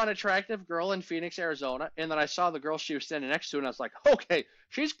just saw an attractive girl in Phoenix, Arizona, and then I saw the girl she was standing next to, and I was like, "Okay,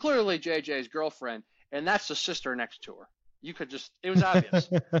 she's clearly JJ's girlfriend, and that's the sister next to her." You could just, it was obvious.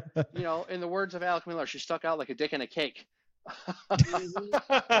 In the words of Alec Miller, she stuck out like a dick in a cake.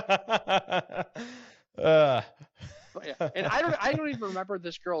 But yeah. And I don't even remember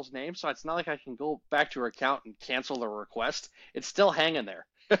this girl's name, so it's not like I can go back to her account and cancel the request. It's still hanging there.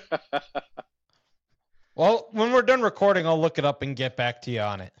 Well, when we're done recording, I'll look it up and get back to you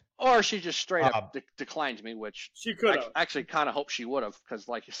on it. Or she just straight up declined me, which she could have. I actually kind of hope she would have, because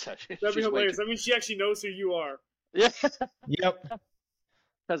like you said, that'd be hilarious. I mean, she actually knows who you are. Yeah. Yep.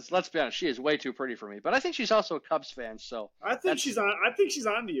 Because let's be honest, she is way too pretty for me. But I think she's also a Cubs fan, so I think she's on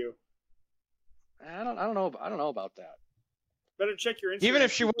to you. I don't know about that. Better check your Instagram. Even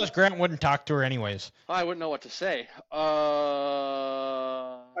if she was, Grant wouldn't talk to her anyways. I wouldn't know what to say.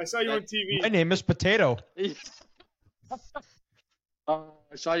 I saw you on TV. My name is Potato. I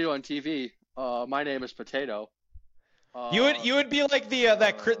saw you on TV. My name is Potato. You would be like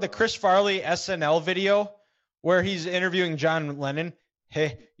the Chris Farley SNL video where he's interviewing John Lennon.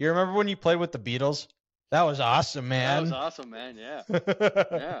 Hey, you remember when you played with the Beatles? That was awesome, man. That was awesome, man. Yeah.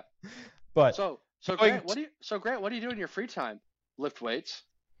 Yeah. But So Grant, what do you do in your free time? Lift weights.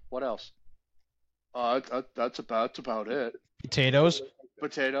 What else? That's about it. Potatoes.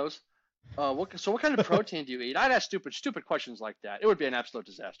 What kind of protein do you eat? I'd ask stupid questions like that. It would be an absolute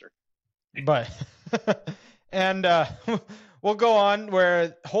disaster. But and we'll go on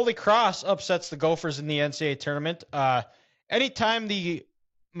where Holy Cross upsets the Gophers in the NCAA tournament. Anytime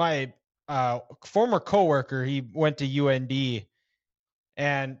my former coworker, he went to UND,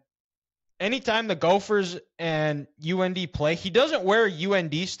 and anytime the Gophers and UND play, he doesn't wear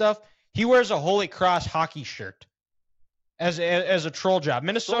UND stuff. He wears a Holy Cross hockey shirt as a troll job.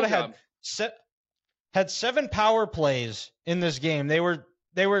 Minnesota had 7 power plays in this game. They were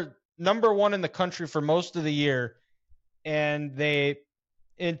number 1 in the country for most of the year, and they,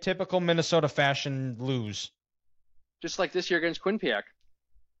 in typical Minnesota fashion, lose. Just like this year against Quinnipiac.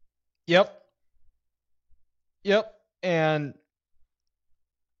 Yep. And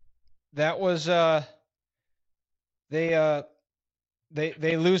that was they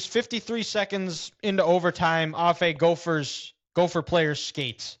lose 53 seconds into overtime off a Gopher player's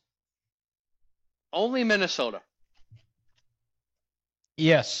skates. Only Minnesota.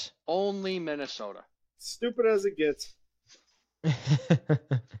 Yes. Only Minnesota. Stupid as it gets. It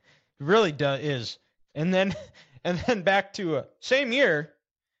really is. And then back to same year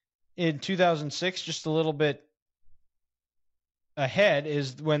in 2006, just a little bit ahead,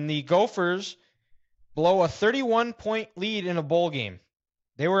 is when the Gophers blow a 31-point lead in a bowl game.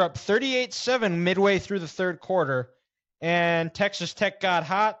 They were up 38-7 midway through the third quarter, and Texas Tech got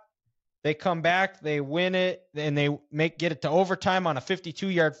hot. They come back, they win it, and they get it to overtime on a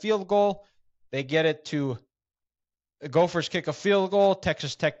 52-yard field goal. They get it to the Gophers kick a field goal.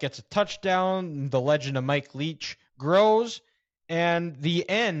 Texas Tech gets a touchdown. The legend of Mike Leach grows, and the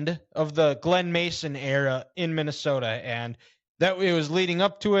end of the Glenn Mason era in Minnesota. And that it was leading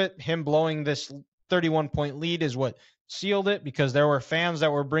up to it. Him blowing this 31-point lead is what sealed it, because there were fans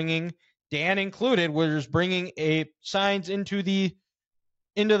that were bringing, Dan included, was bringing signs into the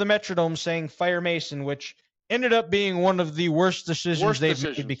Metrodome saying "Fire Mason," which ended up being one of the worst decisions they've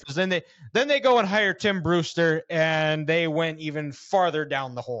made, because then they go and hire Tim Brewster, and they went even farther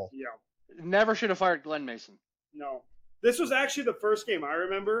down the hole. Yeah. Never should have fired Glenn Mason. No. This was actually the first game I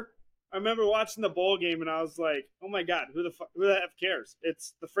remember I remember watching the bowl game and I was like, "Oh my god, who the F cares?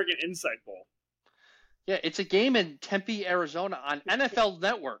 It's the friggin' Insight Bowl." Yeah, it's a game in Tempe, Arizona on NFL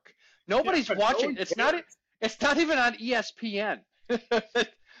Network. Nobody's watching. No It's not even on ESPN.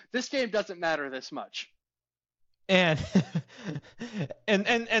 This game doesn't matter this much. And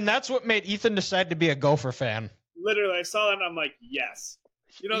and that's what made Ethan decide to be a Gopher fan. Literally, I saw that and I'm like, yes.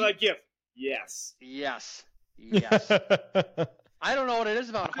 You know that gif? Yes. Yes. I don't know what it is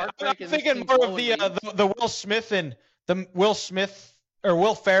about heartbreak. I'm thinking more of the Will Smith and the Will Smith or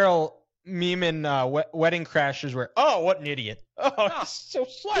Will Ferrell meme in Wedding Crashers, where what an idiot! Oh, so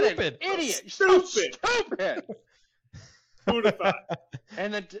stupid! What an idiot! Stupid! Who would have thought?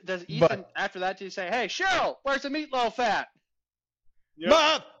 And then does Ethan after that? Do you say, "Hey, Cheryl, where's the meatloaf at?" Yep.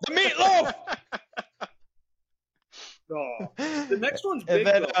 Mom, the meatloaf. Oh, the next one's big.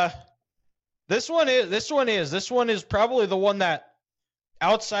 And then this one is probably the one that,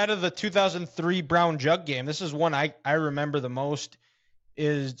 outside of the 2003 Brown Jug game, this is one I remember the most.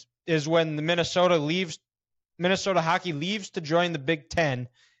 Is when the Minnesota hockey leaves to join the Big Ten,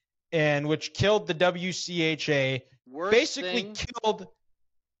 and which killed the WCHA.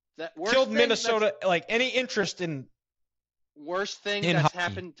 Killed Minnesota, like any interest in. Worst thing in that's hockey.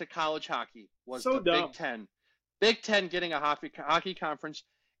 happened to college hockey was So the dumb. Big Ten. Big Ten getting a hockey conference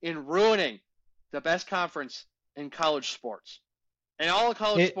and ruining the best conference in college sports. In all of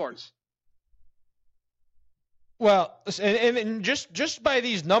college sports. Well, and just by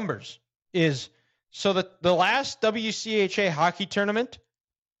these numbers is so that the last WCHA hockey tournament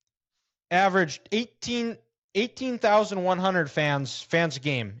averaged 18,100 fans a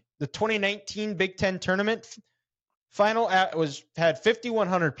game. The 2019 Big Ten tournament final had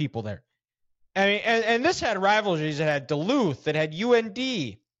 5,100 people there. I mean, and this had rivalries. It had Duluth. It had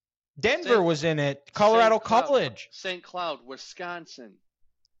UND. Denver was in it. Colorado College. St. Cloud, Wisconsin.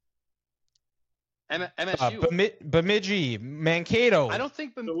 MSU. Bemidji, Mankato. I don't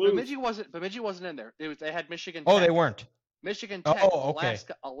think Bemidji wasn't in there. They had Michigan Oh, Tech. they weren't. Michigan Tech, okay.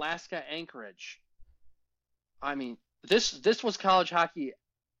 Alaska Anchorage. I mean, this was college hockey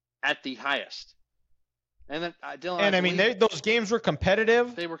at the highest. And then Dylan. And I mean, those games were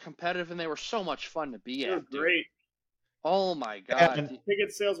competitive. They were competitive, and they were so much fun to be They're at. great. Oh my god!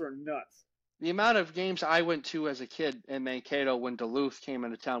 Ticket sales were nuts. The amount of games I went to as a kid in Mankato when Duluth came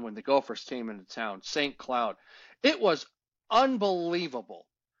into town, when the Gophers came into town, St. Cloud, it was unbelievable.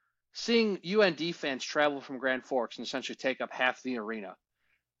 Seeing UND fans travel from Grand Forks and essentially take up half the arena,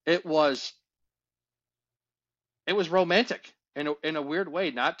 it was romantic in a weird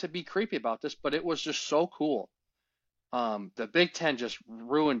way. Not to be creepy about this, but it was just so cool. The Big Ten just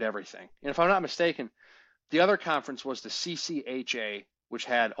ruined everything. And if I'm not mistaken, the other conference was the CCHA, which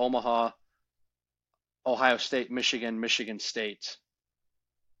had Omaha, Ohio State, Michigan State.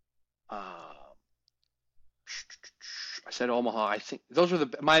 I said Omaha. I think those were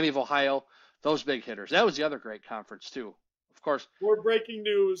the Miami of Ohio, those big hitters. That was the other great conference, too. Of course. More breaking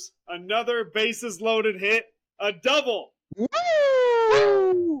news. Another bases loaded hit. A double.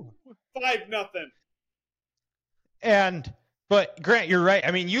 Woo! 5-0. But Grant, you're right.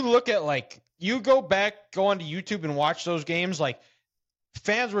 I mean, you look at you go onto YouTube and watch those games. Like,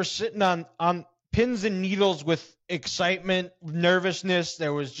 fans were sitting on pins and needles with excitement, nervousness.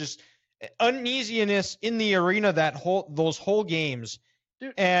 There was just uneasiness in the arena those whole games.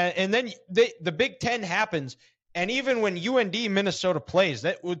 Dude. And then the Big Ten happens, and even when UND Minnesota plays,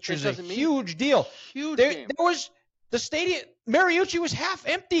 which is a huge deal. Huge game. There was the stadium. Mariucci was half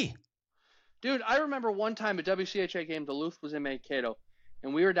empty. Dude, I remember one time a WCHA game, Duluth was in Mankato,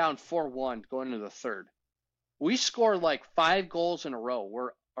 and we were down 4-1 going into the third. We scored like 5 goals in a row.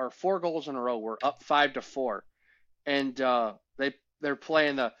 Or 4 goals in a row. We're up 5-4, and they're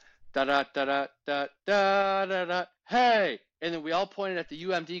playing the da da da da da da da da. Hey, and then we all pointed at the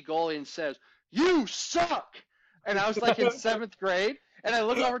UMD goalie and says, "You suck!" And I was like in 7th grade, and I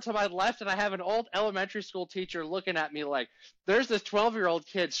look over to my left, and I have an old elementary school teacher looking at me like, "There's this 12-year-old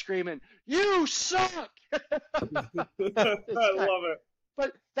kid screaming, 'You suck!'" I love it.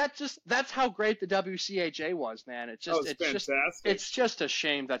 But that's how great the WCHA was, man. It's just a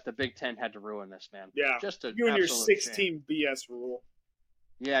shame that the Big Ten had to ruin this, man. Yeah. You and your 6-team BS rule.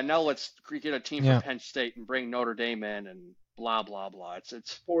 Yeah, now let's get a team from Penn State and bring Notre Dame in and blah blah blah.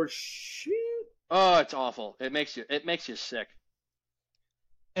 It's for shit. Oh, it's awful. It makes you sick.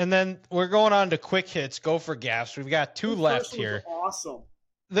 And then we're going on to quick hits. Go for gas. We've got 2 left here. Awesome.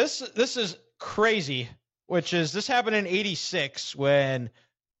 This is crazy. This happened in '86 when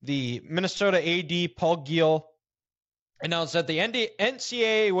the Minnesota AD Paul Giel announced that the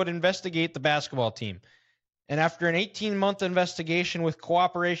NCAA would investigate the basketball team. And after an 18-month investigation with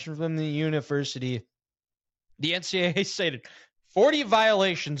cooperation from the university, the NCAA cited 40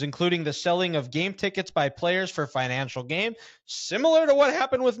 violations, including the selling of game tickets by players for financial gain, similar to what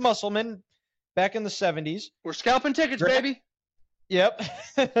happened with Musselman back in the 70s. We're scalping tickets, baby. Yep.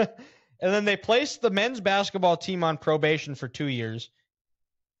 And then they placed the men's basketball team on probation for 2 years.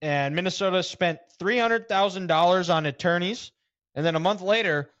 And Minnesota spent $300,000 on attorneys. And then a month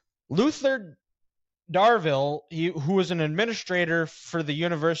later, Luther Darville, who was an administrator for the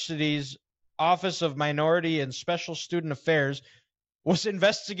university's Office of Minority and Special Student Affairs, was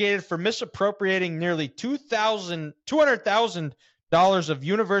investigated for misappropriating nearly $200,000 of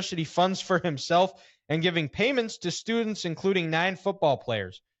university funds for himself and giving payments to students, including 9 football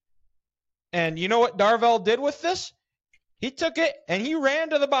players. And you know what Darville did with this? He took it and he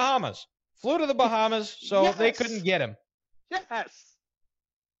ran to the Bahamas, flew to the Bahamas, so they couldn't get him. Yes.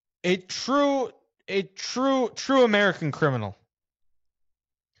 A true American criminal.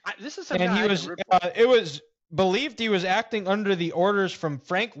 This is and he was. It was believed he was acting under the orders from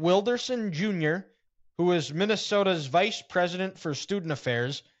Frank Wilderson Jr., who was Minnesota's vice president for student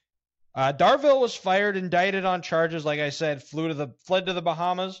affairs. Darville was fired, indicted on charges. Like I said, fled to the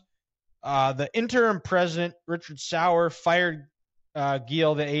Bahamas. The interim president, Richard Sauer, fired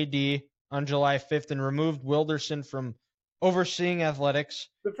Giel, the AD, on July 5th and removed Wilderson from overseeing athletics.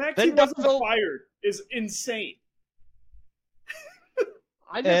 The fact he wasn't fired is insane.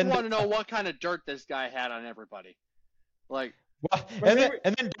 I just want to know what kind of dirt this guy had on everybody. Like, and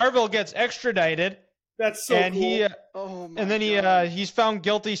then Darville gets extradited. That's so cool. He's found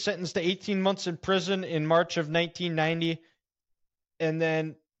guilty, sentenced to 18 months in prison in March of 1990. And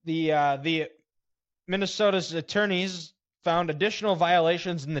then the Minnesota's attorneys found additional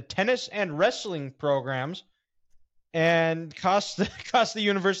violations in the tennis and wrestling programs, and cost the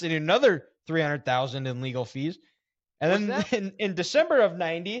university another $300,000 in legal fees. And then in December of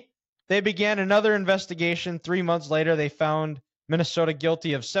 90, they began another investigation. 3 months later, they found Minnesota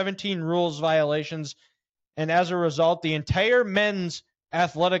guilty of 17 rules violations. And as a result, the entire men's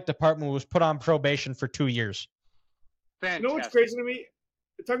athletic department was put on probation for 2 years. Fantastic. You know what's crazy to me?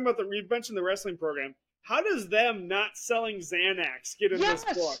 Talking about you mentioned the wrestling program. How does them not selling Xanax get in this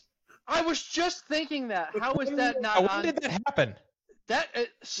book? I was just thinking that. How is that not? When did that happen? That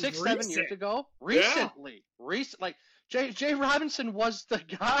 6-7 years ago. Recently, like Jay Robinson was the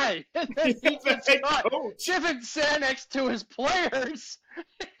guy, and then he gets caught giving Xanax to his players.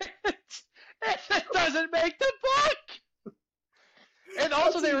 It doesn't make the book. And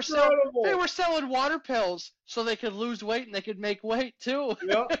also, they were selling water pills so they could lose weight and they could make weight too.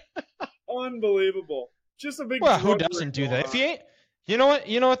 Yep. Unbelievable. Just a big. Well, who doesn't do that? If you ain't. You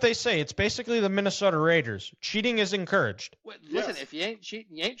know what they say. It's basically the Minnesota Raiders. Cheating is encouraged. Listen, if you ain't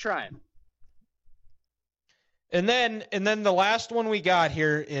cheating, you ain't trying. And then the last one we got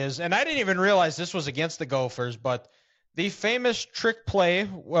here is, and I didn't even realize this was against the Gophers, but the famous trick play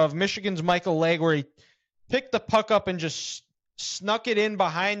of Michigan's Michael Legg, where he picked the puck up and just snuck it in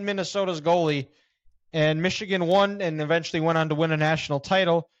behind Minnesota's goalie, and Michigan won and eventually went on to win a national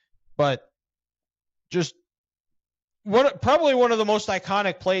title. But just probably one of the most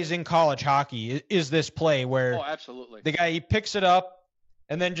iconic plays in college hockey is this play where absolutely. The guy, he picks it up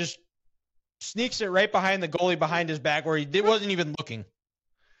and then just sneaks it right behind the goalie behind his back where he wasn't even looking.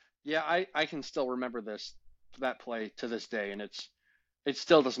 Yeah, I can still remember that play to this day, and it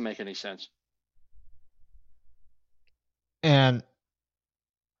still doesn't make any sense. And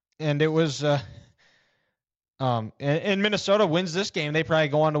it was and Minnesota wins this game, they probably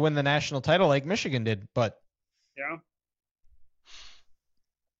go on to win the national title like Michigan did, but yeah.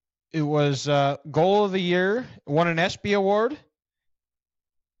 It was goal of the year, won an ESPY award,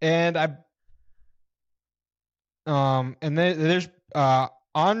 and there's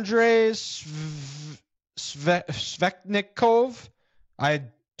Andrei Svechnikov. I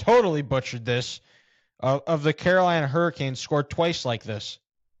totally butchered this. Of the Carolina Hurricanes, scored twice like this.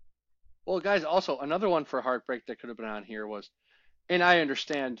 Well, guys, also another one for heartbreak that could have been on here was, and I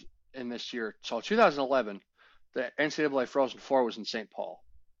understand in this year, so 2011, the NCAA Frozen Four was in St. Paul.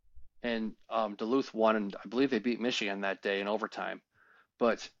 And Duluth won, and I believe they beat Michigan that day in overtime.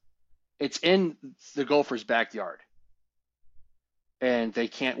 But it's in the Gophers' backyard. And they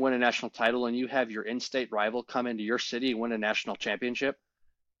can't win a national title, and you have your in-state rival come into your city and win a national championship.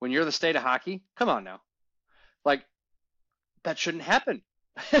 When you're the state of hockey, come on now. Like, that shouldn't happen.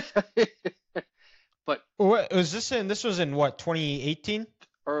 But what was this in? This was in what, 2018?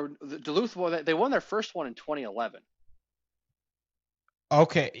 Or Duluth, they won their first one in 2011.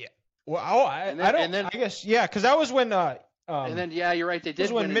 Okay. Yeah. Well, I guess, yeah, because that was when. And then, yeah, you're right. They did.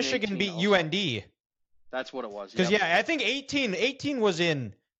 This was when Michigan beat UND. That's what it was. Because Yep. yeah, I think 18 was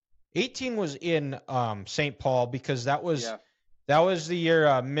in St. Paul because that was the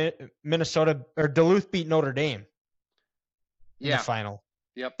year Minnesota or Duluth beat Notre Dame in the final.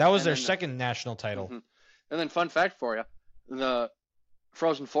 Yep. That was their second national title. Mm-hmm. And then fun fact for you, the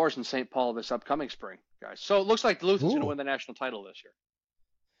Frozen Four is in St. Paul this upcoming spring, guys. So it looks like Duluth is going to win the national title this year.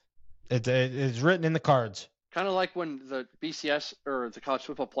 It's written in the cards. Kind of like when the BCS or the college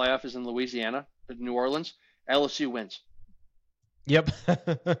football playoff is in Louisiana, New Orleans, LSU wins. Yep.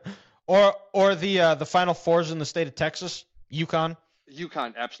 or the Final Fours in the state of Texas, UConn.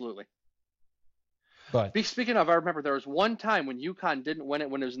 UConn, absolutely. But speaking of, I remember there was one time when UConn didn't win it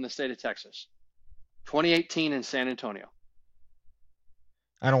when it was in the state of Texas. 2018 in San Antonio.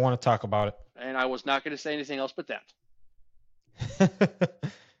 I don't want to talk about it. And I was not going to say anything else but that.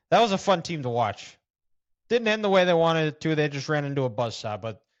 That was a fun team to watch. Didn't end the way they wanted it to. They just ran into a buzzsaw,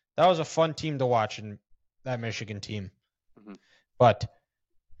 but that was a fun team to watch, in that Michigan team. Mm-hmm. But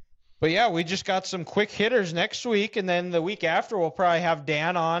yeah, we just got some quick hitters next week, and then the week after we'll probably have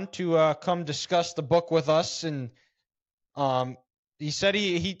Dan on to come discuss the book with us. And he said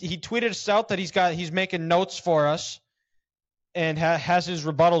he tweeted us out that he's making notes for us and has his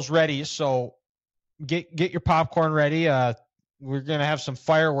rebuttals ready. So get your popcorn ready. We're gonna have some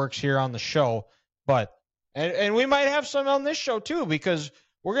fireworks here on the show, but and we might have some on this show too because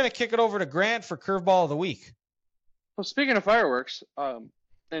we're gonna kick it over to Grant for Curveball of the Week. Well, speaking of fireworks,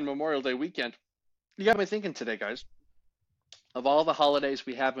 and Memorial Day weekend, you got me thinking today, guys. Of all the holidays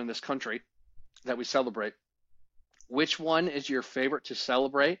we have in this country that we celebrate, which one is your favorite to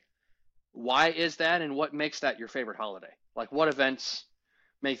celebrate? Why is that, and what makes that your favorite holiday? Like, what events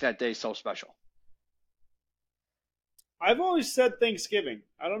make that day so special? I've always said Thanksgiving.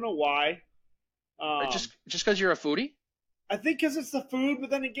 I don't know why. Just because you're a foodie? I think because it's the food, but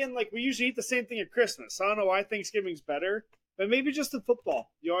then again, like we usually eat the same thing at Christmas. I don't know why Thanksgiving's better, but maybe just the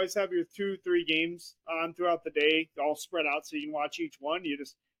football. You always have your 2-3 games on throughout the day, all spread out so you can watch each one. You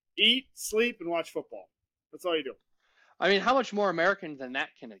just eat, sleep, and watch football. That's all you do. I mean, how much more American than that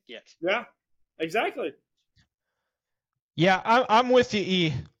can it get? Yeah, exactly. Yeah, I'm with you,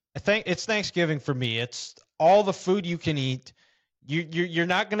 E. I think it's Thanksgiving for me. It's all the food you can eat. You're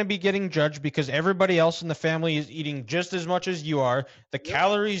not going to be getting judged because everybody else in the family is eating just as much as you are. The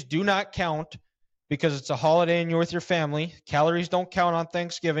calories do not count because it's a holiday and you're with your family. Calories don't count on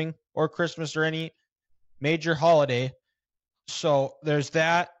Thanksgiving or Christmas or any major holiday. So there's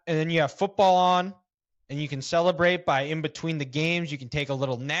that. And then you have football on, and you can celebrate by in between the games. You can take a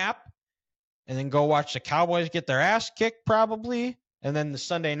little nap and then go watch the Cowboys get their ass kicked probably, and then the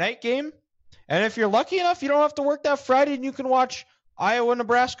Sunday night game. And if you're lucky enough, you don't have to work that Friday, and you can watch Iowa,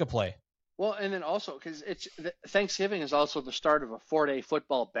 Nebraska play. Well, and then also because Thanksgiving is also the start of a 4-day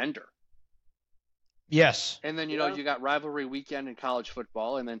football bender. Yes. And then you got rivalry weekend in college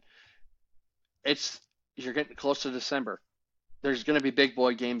football, and then you're getting close to December. There's going to be big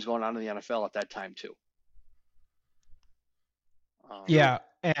boy games going on in the NFL at that time too. Yeah,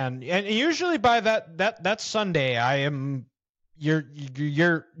 and usually by that Sunday,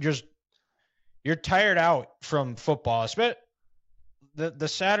 you're tired out from football. The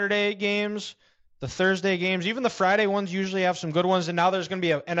Saturday games, the Thursday games, even the Friday ones usually have some good ones. And now there's going to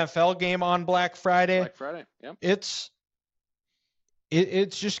be an NFL game on Black Friday. Black Friday, yeah. It's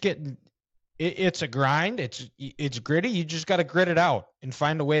just getting. It's a grind. It's gritty. You just got to grit it out and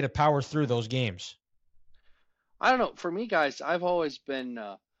find a way to power through those games. I don't know. For me, guys, I've always been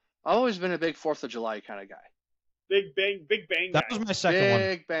a big 4th of July kind of guy. Big bang guy. That was my second one.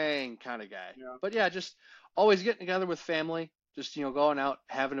 Big bang kind of guy. Yeah. But yeah, just always getting together with family. Just going out,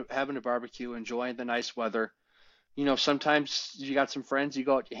 having a barbecue, enjoying the nice weather. Sometimes you got some friends. You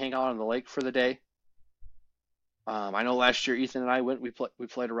go out, you hang out on the lake for the day. I know last year Ethan and I went. We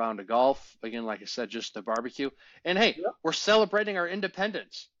played a round of golf. Again, like I said, just the barbecue. And hey, we're celebrating our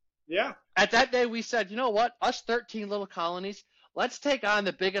independence. Yeah. At that day, we said, you know what? Us 13 little colonies, let's take on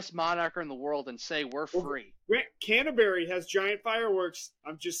the biggest monarch in the world and say we're free. Grant Canterbury has giant fireworks.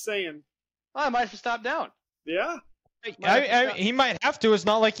 I'm just saying. I might have to stop down. Yeah. He might have to. It's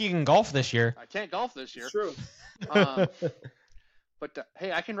not like he can golf this year. I can't golf this year. It's true. But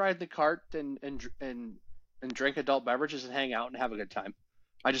hey, I can ride the cart and drink adult beverages and hang out and have a good time.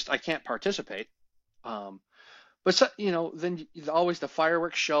 I can't participate. But then always the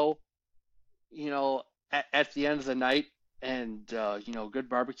fireworks show. At the end of the night, and good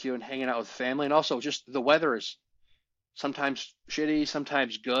barbecue and hanging out with family, and also just the weather is sometimes shitty,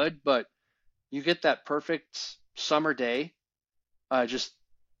 sometimes good, but you get that perfect summer day.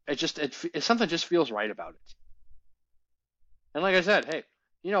 Something just feels right about it. And like I said, hey,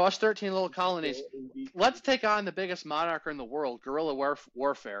 us 13 little colonies, let's take on the biggest monarch in the world, guerrilla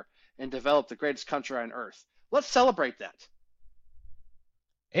warfare, and develop the greatest country on earth. Let's celebrate that.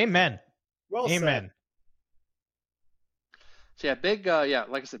 Amen. Well Amen. said. So yeah, big,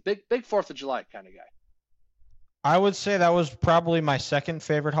 like I said, big 4th of July kind of guy. I would say that was probably my second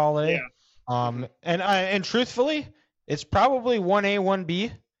favorite holiday. Yeah. And truthfully, it's probably 1A,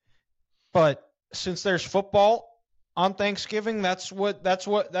 1B. But since there's football on Thanksgiving, that's what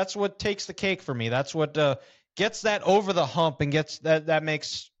takes the cake for me. That's what gets that over the hump and gets that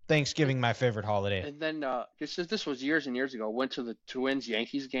makes Thanksgiving my favorite holiday. And then this was years and years ago. Went to the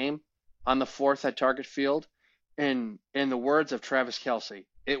Twins-Yankees game on the 4th at Target Field, and in the words of Travis Kelce,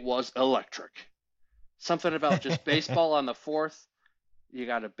 it was electric. Something about just baseball on the 4th. You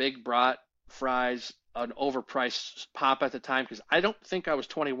got a big brat, fries, an overpriced pop at the time because I don't think I was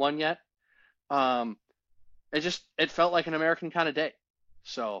 21 yet. It felt like an American kind of day.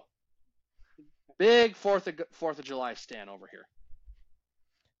 So big 4th of July stand over here.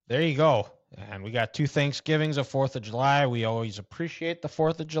 There you go. And we got 2 Thanksgivings, a 4th of July. We always appreciate the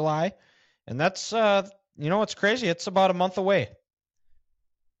 4th of July. And that's it's crazy. It's about a month away.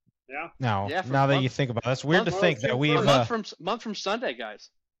 Yeah. Now that you think about it, it's weird to think that we've month from Sunday, guys.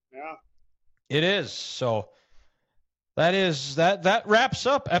 Yeah. It is. So that wraps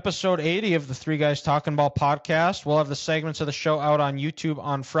up episode 80 of the Three Guys Talking Ball podcast. We'll have the segments of the show out on YouTube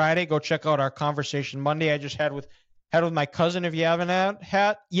on Friday. Go check out our Conversation Monday I just had with my cousin. If you haven't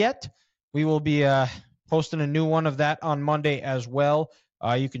had yet, we will be posting a new one of that on Monday as well.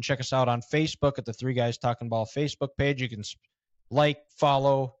 You can check us out on Facebook at the Three Guys Talking Ball Facebook page. You can like,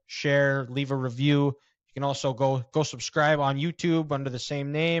 follow, share, leave a review. You can also go subscribe on YouTube under the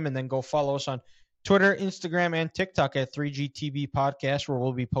same name, and then go follow us on Twitter, Instagram, and TikTok at 3GTB Podcast, where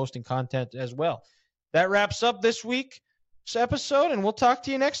we'll be posting content as well. That wraps up this week's episode, and we'll talk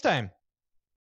to you next time.